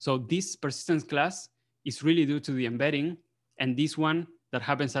 So this persistence class is really due to the embedding. And this one that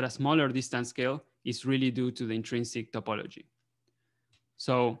happens at a smaller distance scale is really due to the intrinsic topology.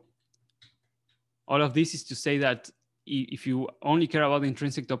 So all of this is to say that if you only care about the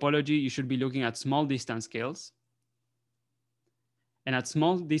intrinsic topology, you should be looking at small distance scales. And at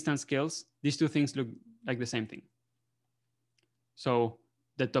small distance scales, these two things look like the same thing. So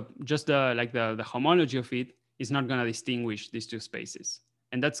the homology of it is not gonna distinguish these two spaces.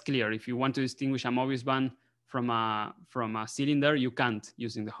 And that's clear. If you want to distinguish a Mobius band from a cylinder, you can't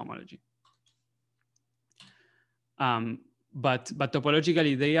using the homology. But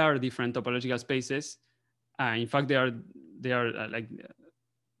topologically, they are different topological spaces. In fact, they are like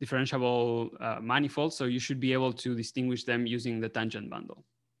differentiable manifolds. So you should be able to distinguish them using the tangent bundle.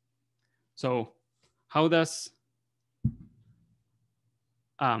 So how does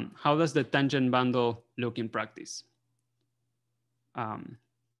the tangent bundle look in practice?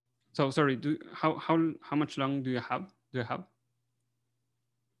 So sorry, how much long do you have?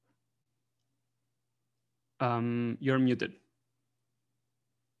 You're muted.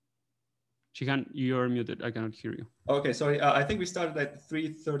 You're muted. I cannot hear you. Okay, sorry. I think we started at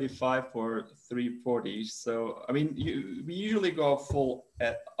 3:35 or 3:40. So I mean, we usually go full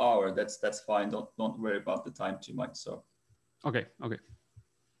hour. That's fine. Don't worry about the time too much. So. Okay.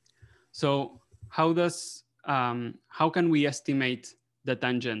 So how can we estimate the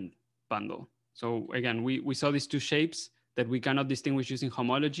tangent bundle? So again, we saw these two shapes that we cannot distinguish using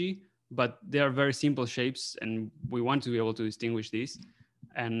homology, but they are very simple shapes, and we want to be able to distinguish these.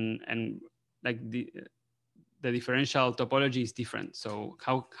 And like the differential topology is different. So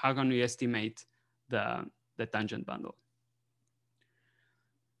how can we estimate the tangent bundle?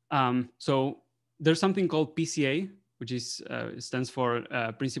 So there's something called PCA, which is stands for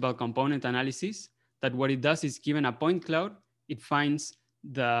principal component analysis. That what it does is, given a point cloud, it finds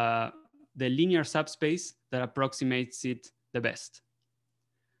the linear subspace that approximates it the best.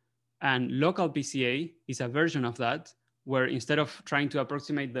 And local PCA is a version of that, where instead of trying to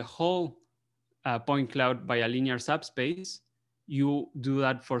approximate the whole point cloud by a linear subspace, you do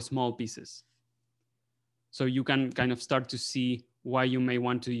that for small pieces. So you can kind of start to see why you may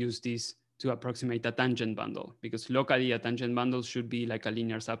want to use this to approximate a tangent bundle, because locally a tangent bundle should be like a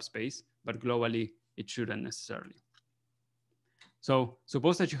linear subspace, but globally it shouldn't necessarily. So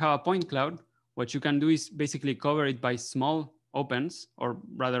suppose that you have a point cloud. What you can do is basically cover it by small opens, or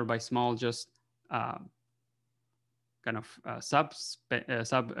rather by small just kind of sub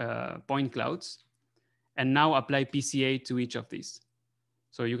point clouds, and now apply PCA to each of these.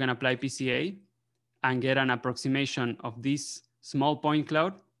 So you can apply PCA and get an approximation of this small point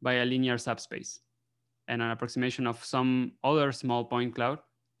cloud by a linear subspace, and an approximation of some other small point cloud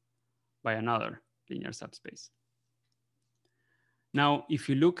by another linear subspace. Now, if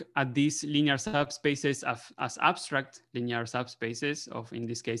you look at these linear subspaces as abstract linear subspaces of, in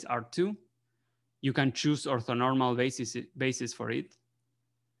this case, R2, you can choose orthonormal basis for it,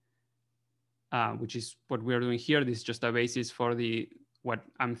 which is what we're doing here. This is just a basis for what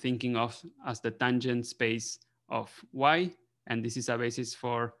I'm thinking of as the tangent space of Y, and this is a basis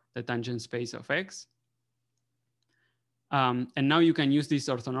for the tangent space of X. And now you can use these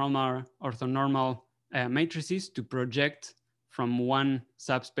orthonormal matrices to project from one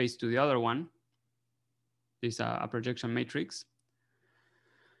subspace to the other one. This is a projection matrix.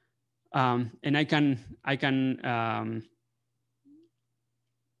 And I can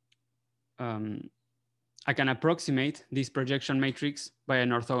approximate this projection matrix by an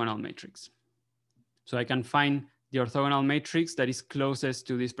orthogonal matrix. So I can find the orthogonal matrix that is closest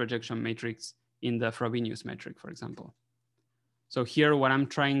to this projection matrix in the Frobenius metric, for example. So here, what I'm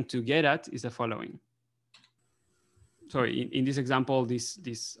trying to get at is the following. So in this example, this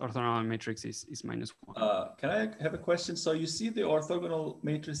orthogonal matrix is -1. Can I have a question? So you see the orthogonal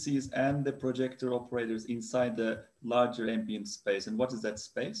matrices and the projector operators inside the larger ambient space. And what is that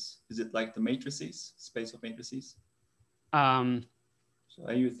space? Is it like the matrices, space of matrices? So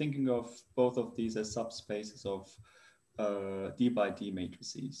are you thinking of both of these as subspaces of D by D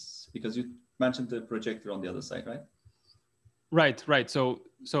matrices? Because you mentioned the projector on the other side, right? Right. So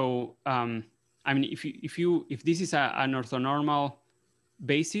I mean, if this is an orthonormal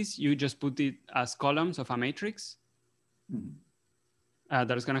basis, you just put it as columns of a matrix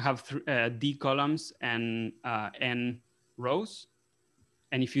that is going to have D columns and N rows.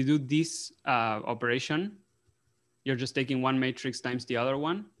 And if you do this operation, you're just taking one matrix times the other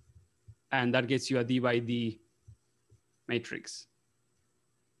one, and that gets you a D by D matrix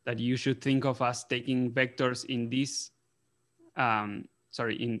that you should think of as taking vectors in this,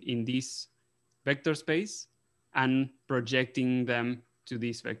 in this vector space and projecting them to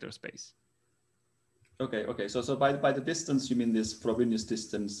this vector space. Okay. So by the distance, you mean this Frobenius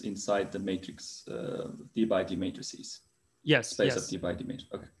distance inside the matrix, D by D matrices? Yes. Space of D by D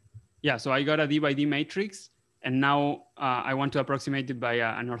matrix. Okay. Yeah. So I got a D by D matrix, and now I want to approximate it by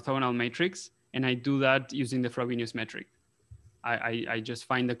an orthogonal matrix, and I do that using the Frobenius metric. I just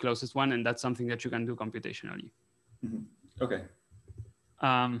find the closest one, and that's something that you can do computationally. Mm-hmm. Okay.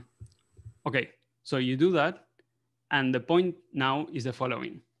 Okay, so you do that, and the point now is the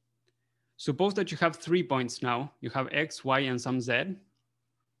following. Suppose that you have 3 points now. You have X, Y, and some Z.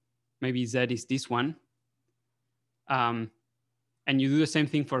 Maybe Z is this one. And you do the same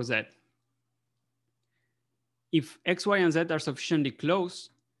thing for Z. If X, Y, and Z are sufficiently close,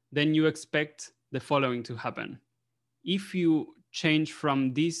 then you expect the following to happen. If you change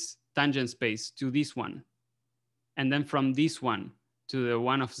from this tangent space to this one, and then from this one to the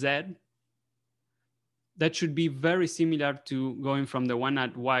one of Z, that should be very similar to going from the one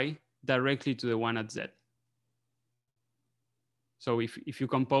at Y directly to the one at Z. So if you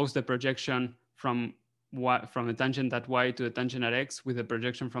compose the projection from the tangent at Y to the tangent at X with the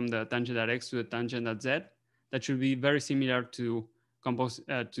projection from the tangent at X to the tangent at Z, that should be very similar to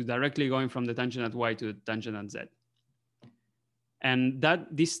to directly going from the tangent at Y to the tangent at Z. And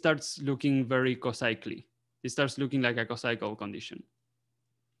this starts looking very cocycly. It starts looking like a cocycle condition.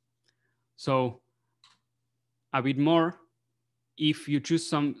 So a bit more, if you choose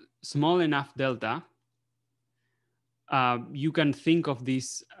some small enough delta, you can think of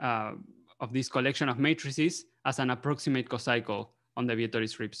this collection of matrices as an approximate cocycle on the Vietoris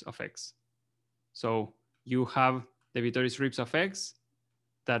strips of X. So you have the Vietoris strips of X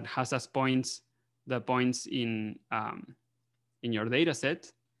that has as points the points in your data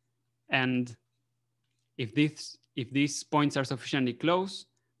set. And if these points are sufficiently close,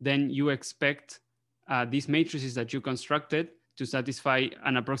 then you expect these matrices that you constructed to satisfy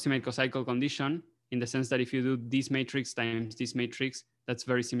an approximate cocycle condition, in the sense that if you do this matrix times this matrix, that's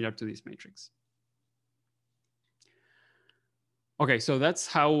very similar to this matrix. Okay, so that's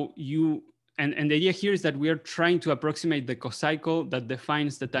how you, and the idea here is that we are trying to approximate the cocycle that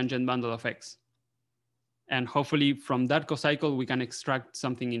defines the tangent bundle of X. And hopefully from that cocycle, we can extract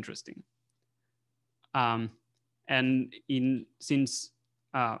something interesting. And since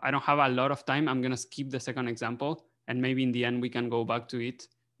I don't have a lot of time, I'm gonna skip the second example, and maybe in the end we can go back to it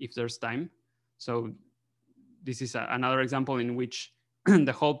if there's time. So this is another example in which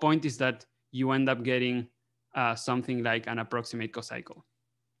the whole point is that you end up getting something like an approximate cocycle.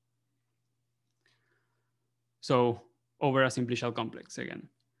 So over a simplicial complex again.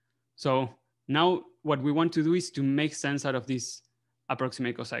 So now what we want to do is to make sense out of these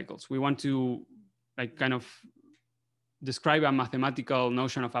approximate cocycles. We want to like kind of describe a mathematical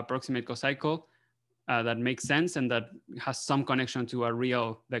notion of approximate cocycle that makes sense and that has some connection to a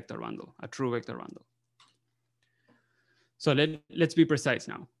real vector bundle, a true vector bundle. So let's be precise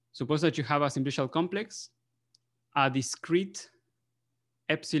now. Suppose that you have a simplicial complex, a discrete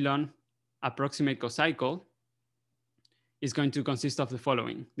epsilon approximate cocycle is going to consist of the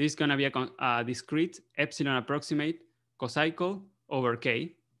following. This is going to be a discrete epsilon approximate cocycle over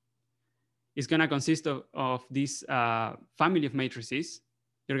K. It's going to consist of this family of matrices.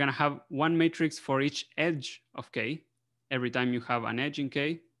 You're going to have one matrix for each edge of K. Every time you have an edge in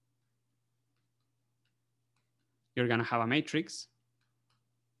K, you're going to have a matrix.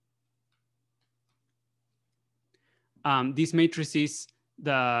 These matrices,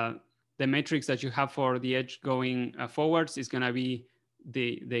 the matrix that you have for the edge going forwards is going to be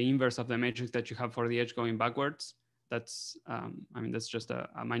the inverse of the matrix that you have for the edge going backwards. That's, I mean, that's just a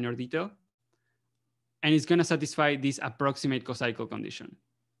minor detail. And it's going to satisfy this approximate cocycle condition.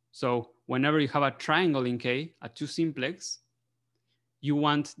 So whenever you have a triangle in K, a two simplex, you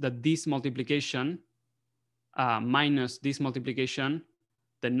want that this multiplication minus this multiplication,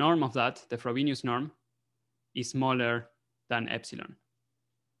 the norm of that, the Frobenius norm, is smaller than epsilon.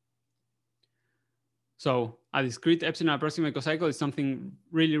 So a discrete epsilon approximate cocycle is something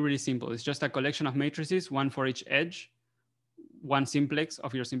really, really simple. It's just a collection of matrices, one for each edge, one simplex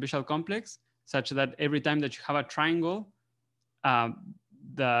of your simplicial complex, such that every time that you have a triangle,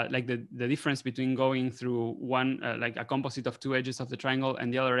 the difference between going through one, like a composite of two edges of the triangle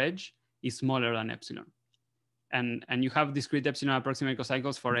and the other edge is smaller than epsilon. And you have discrete epsilon approximate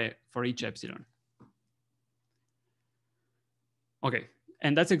cocycles for each epsilon. Okay,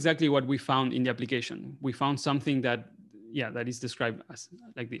 and that's exactly what we found in the application. We found something that, yeah, that is described as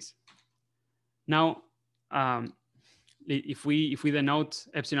like this. Now, if we denote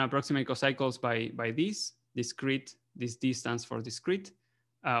epsilon approximate cocycles by this discrete, this D stands for discrete,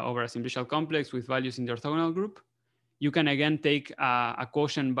 over a simplicial complex with values in the orthogonal group, you can again take a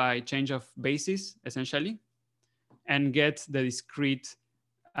quotient by change of basis, essentially, and get the discrete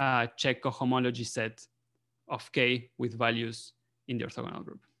check cohomology set of K with values in the orthogonal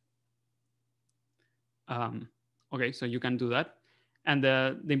group. Okay, so you can do that. And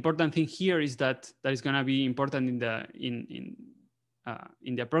the important thing here is that is going to be important in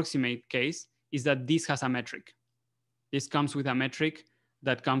the approximate case is that this has a metric. This comes with a metric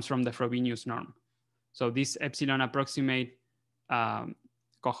that comes from the Frobenius norm. So this epsilon approximate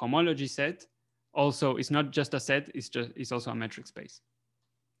cohomology set also is not just a set, it's also a metric space.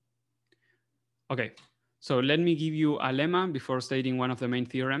 Okay, so let me give you a lemma before stating one of the main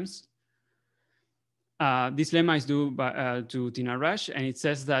theorems. This lemma is due to Tina Rush, and it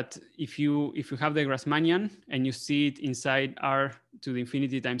says that if you have the Grassmannian and you see it inside R to the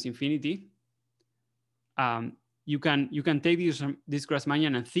infinity times infinity, you can take this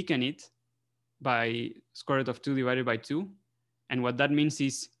Grassmannian and thicken it by square root of 2 divided by 2. And what that means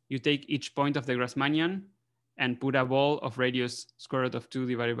is you take each point of the Grassmannian and put a ball of radius square root of 2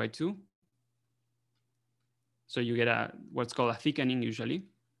 divided by 2. So you get what's called a thickening usually.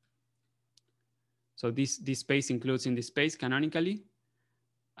 So this space includes in this space canonically.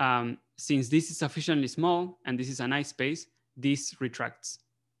 Since this is sufficiently small and this is a nice space, this retracts.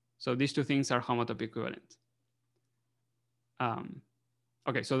 So these two things are homotopy equivalent.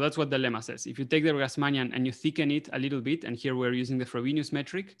 Okay, so that's what the lemma says. If you take the Grassmannian and you thicken it a little bit, and here we're using the Frobenius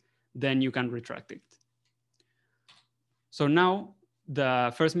metric, then you can retract it. So now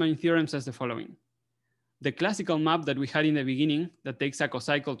the first main theorem says the following. The classical map that we had in the beginning that takes a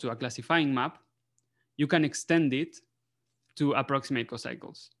cocycle to a classifying map, you can extend it to approximate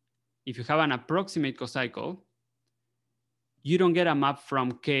cocycles. If you have an approximate cocycle, you don't get a map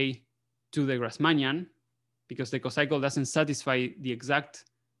from K to the Grassmannian because the cocycle doesn't satisfy the exact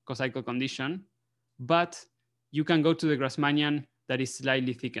cocycle condition, but you can go to the Grassmannian that is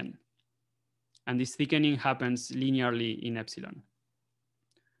slightly thickened. And this thickening happens linearly in epsilon.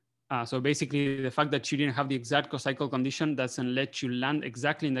 So basically, the fact that you didn't have the exact cocycle condition doesn't let you land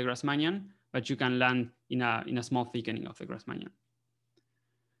exactly in the Grassmannian, but you can land in a small thickening of the Grassmannian.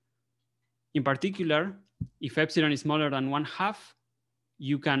 In particular, if epsilon is smaller than 1/2,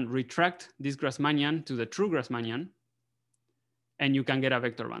 you can retract this Grassmannian to the true Grassmannian, and you can get a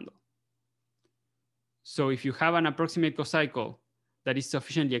vector bundle. So if you have an approximate cocycle that is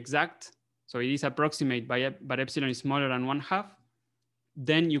sufficiently exact, so it is approximate, but epsilon is smaller than 1/2,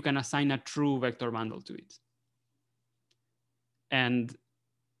 then you can assign a true vector bundle to it. And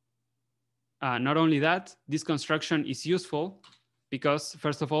not only that, this construction is useful because,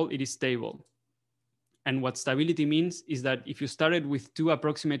 first of all, it is stable. And what stability means is that if you started with 2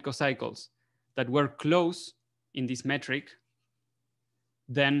 approximate cocycles that were close in this metric,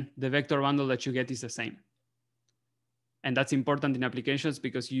 then the vector bundle that you get is the same. And that's important in applications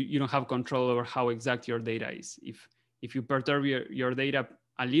because you don't have control over how exact your data is. If you perturb your data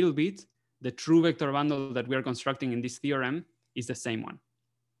a little bit, the true vector bundle that we are constructing in this theorem is the same one.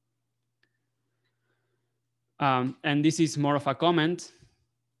 And this is more of a comment.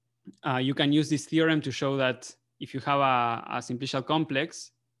 You can use this theorem to show that if you have a simplicial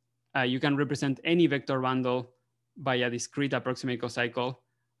complex, you can represent any vector bundle by a discrete approximate cocycle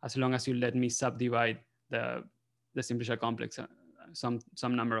as long as you let me subdivide the simplicial complex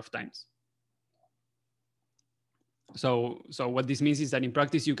some number of times. So what this means is that in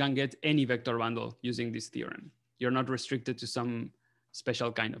practice, you can get any vector bundle using this theorem. You're not restricted to some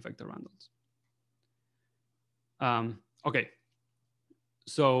special kind of vector bundles. Okay,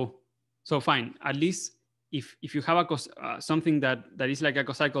 so fine. At least if you have something that is like a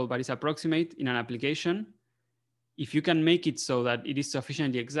cocycle but is approximate in an application, if you can make it so that it is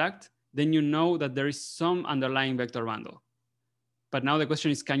sufficiently exact, then you know that there is some underlying vector bundle. But now the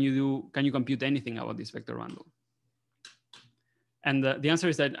question is, can you compute anything about this vector bundle? And the answer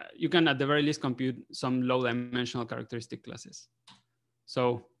is that you can, at the very least, compute some low-dimensional characteristic classes.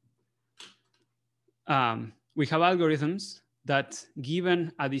 So we have algorithms that,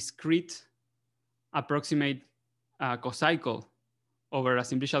 given a discrete approximate cocycle over a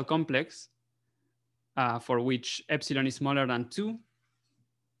simplicial complex, for which epsilon is smaller than 2,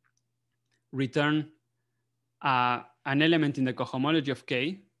 return an element in the cohomology of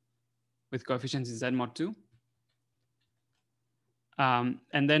K with coefficients in Z mod 2.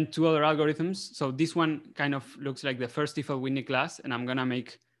 And then 2 other algorithms. So this one kind of looks like the first Stiefel-Whitney class, and I'm gonna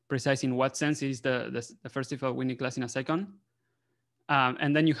make precise in what sense is the first Stiefel-Whitney class in a second.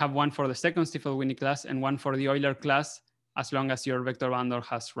 And then you have one for the second Stiefel-Whitney class and one for the Euler class, as long as your vector bundle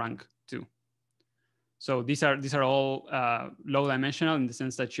has rank 2. So these are all low dimensional in the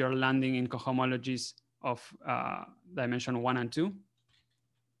sense that you're landing in cohomologies of dimension 1 and 2.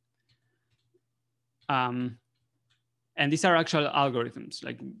 And these are actual algorithms.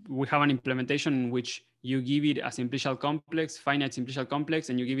 Like, we have an implementation in which you give it a simplicial complex, finite simplicial complex,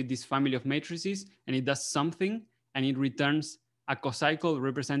 and you give it this family of matrices, and it does something, and it returns a cocycle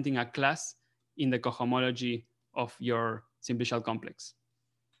representing a class in the cohomology of your simplicial complex.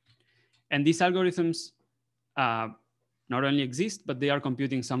 And these algorithms not only exist, but they are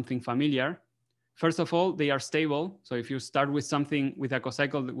computing something familiar. First of all, they are stable. So if you start with something with a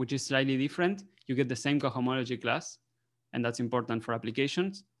cocycle which is slightly different, you get the same cohomology class. And that's important for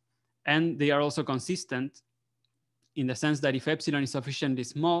applications. And they are also consistent in the sense that if epsilon is sufficiently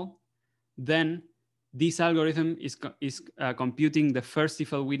small, then this algorithm is computing the first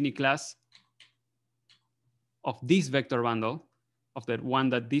Stiefel-Whitney class of this vector bundle, of the one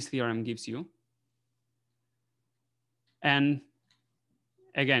that this theorem gives you. And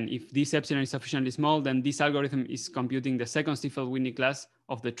again, if this epsilon is sufficiently small, then this algorithm is computing the second Stiefel-Whitney class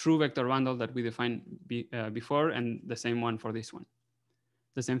of the true vector bundle that we defined before, and the same one for this one.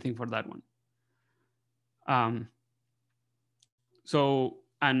 The same thing for that one.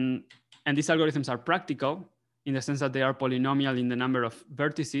 And these algorithms are practical in the sense that they are polynomial in the number of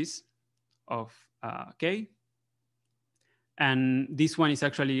vertices of K. And this one is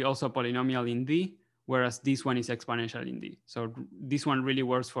actually also polynomial in D, whereas this one is exponential in D. So this one really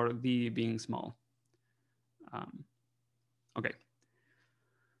works for D being small. Okay.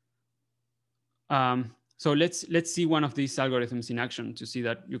 So let's see one of these algorithms in action to see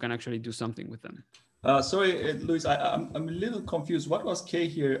that you can actually do something with them. Sorry, Luis, I'm a little confused. What was K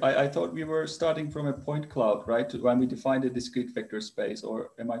here? I thought we were starting from a point cloud, right? When we defined a discrete vector space,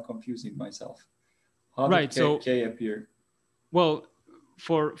 or am I confusing myself? How did K appear? Well,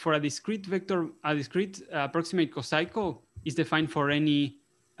 for a discrete vector, a discrete approximate cocycle is defined for any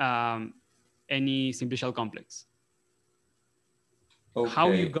simplicial complex. Okay.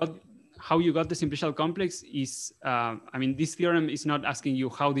 How you got the simplicial complex is, I mean, this theorem is not asking you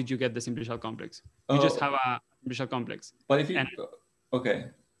how did you get the simplicial complex. You just have a simplicial complex. But if you, okay.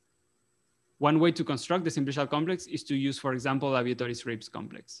 One way to construct the simplicial complex is to use, for example, a Vietoris-Rips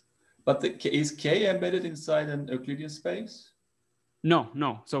complex. But is K embedded inside an Euclidean space? No,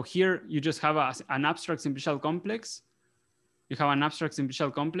 no. So here you just have an abstract simplicial complex. You have an abstract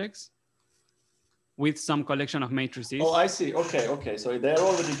simplicial complex with some collection of matrices. Oh, I see. Okay, okay. So they're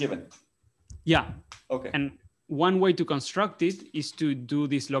already given. Yeah. Okay. And one way to construct it is to do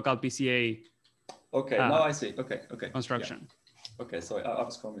this local PCA. Okay, now I see. Okay, okay. Construction. Yeah. Okay, so I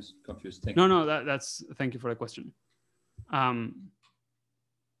was confused. Thank you. No, that's, thank you for the question.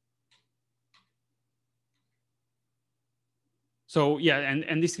 So yeah,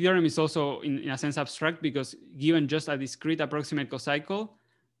 and this theorem is also in a sense abstract because given just a discrete approximate cocycle,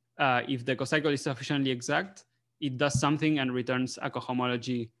 if the cocycle is sufficiently exact, it does something and returns a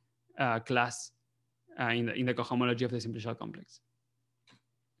cohomology class in the cohomology of the simplicial complex.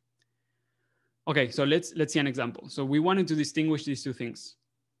 Okay, so let's see an example. So we wanted to distinguish these two things.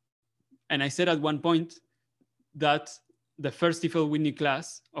 And I said at one point that the first Stiefel-Whitney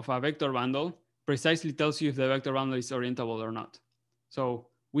class of a vector bundle precisely tells you if the vector bundle is orientable or not. So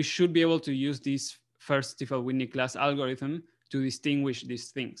we should be able to use this first Stiefel-Whitney class algorithm to distinguish these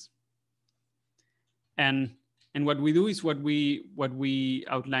things. And what we do is what we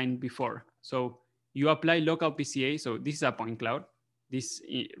outlined before. So you apply local PCA. So this is a point cloud. This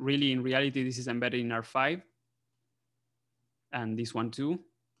really, in reality, this is embedded in R5 and this one too.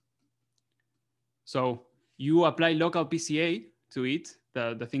 So you apply local PCA to it,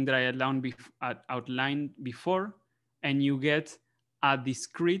 the thing that I outlined before, and you get a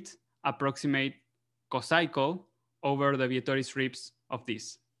discrete approximate cocycle over the Vietoris-Rips of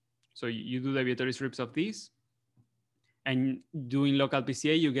this. So you do the Vietoris-Rips of this, and doing local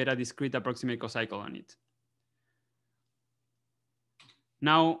PCA, you get a discrete approximate cocycle on it.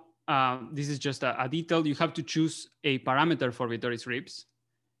 Now, this is just a detail. You have to choose a parameter for Vietoris-Rips.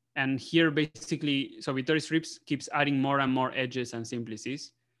 And here, basically, so Vietoris-Rips keeps adding more and more edges and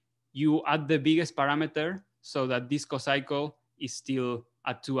simplices. You add the biggest parameter so that this cocycle is still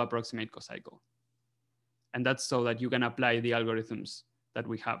a 2 approximate cocycle. And that's so that you can apply the algorithms that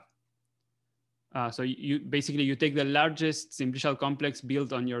we have. So you take the largest simplicial complex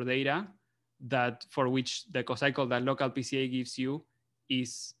built on your data that for which the cocycle that local PCA gives you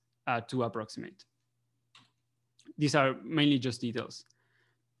is 2 approximate. These are mainly just details.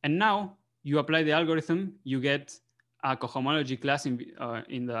 And now you apply the algorithm, you get a cohomology class in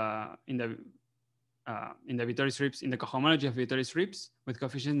the Vietoris-Rips, in the cohomology of Vietoris-Rips with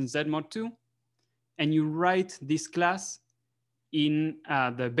coefficient Z mod 2, and you write this class in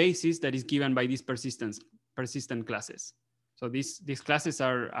the basis that is given by these persistent classes. So these classes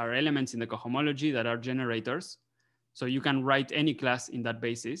are elements in the cohomology that are generators. So you can write any class in that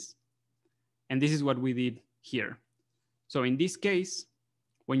basis. And this is what we did here. So in this case,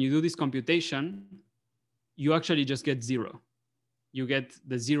 when you do this computation, you actually just get 0. You get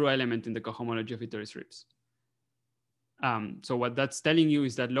the 0 element in the cohomology of Vietoris-Rips. So what that's telling you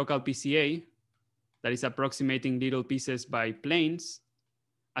is that local PCA, that is approximating little pieces by planes,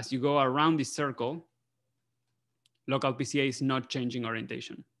 as you go around this circle, local PCA is not changing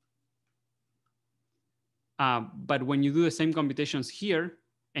orientation. But when you do the same computations here,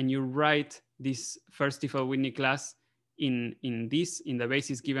 and you write this first Stiefel-Whitney class in the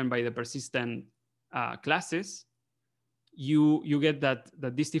basis given by the persistent classes, you get that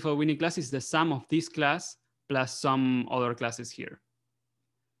this Stiefel-Whitney class is the sum of this class plus some other classes here.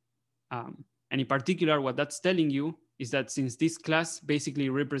 And in particular, what that's telling you is that since this class basically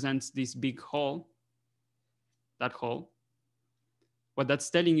represents this big hole, that hole, what that's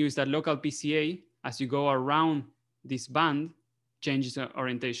telling you is that local PCA, as you go around this band, changes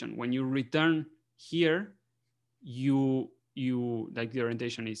orientation. When you return here, like the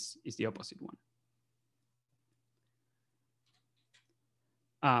orientation is the opposite one.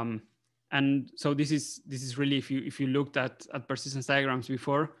 And so this is really, if you looked at persistence diagrams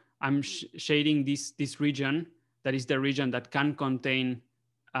before, I'm shading this region, that is the region that can contain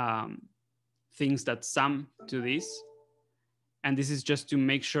things that sum to this. And this is just to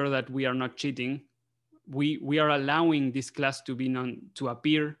make sure that we are not cheating. We are allowing this class to be to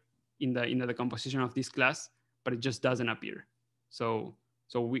appear in the decomposition of this class, but it just doesn't appear. So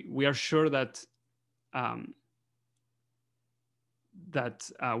we are sure that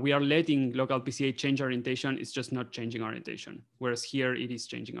we are letting local PCA change orientation. It's just not changing orientation. Whereas here it is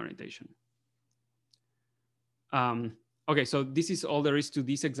changing orientation. Okay, so this is all there is to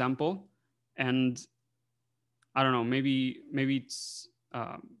this example. And I don't know, maybe it's,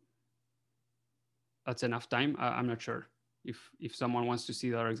 that's enough time. I'm not sure if someone wants to see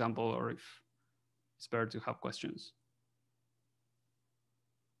the other example or if it's better to have questions.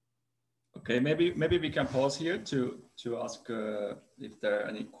 Okay, maybe we can pause here to ask if there are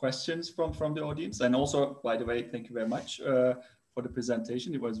any questions from the audience. And also, by the way, thank you very much for the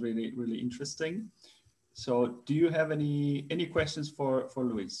presentation. It was really interesting. So, do you have any questions for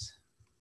Luis?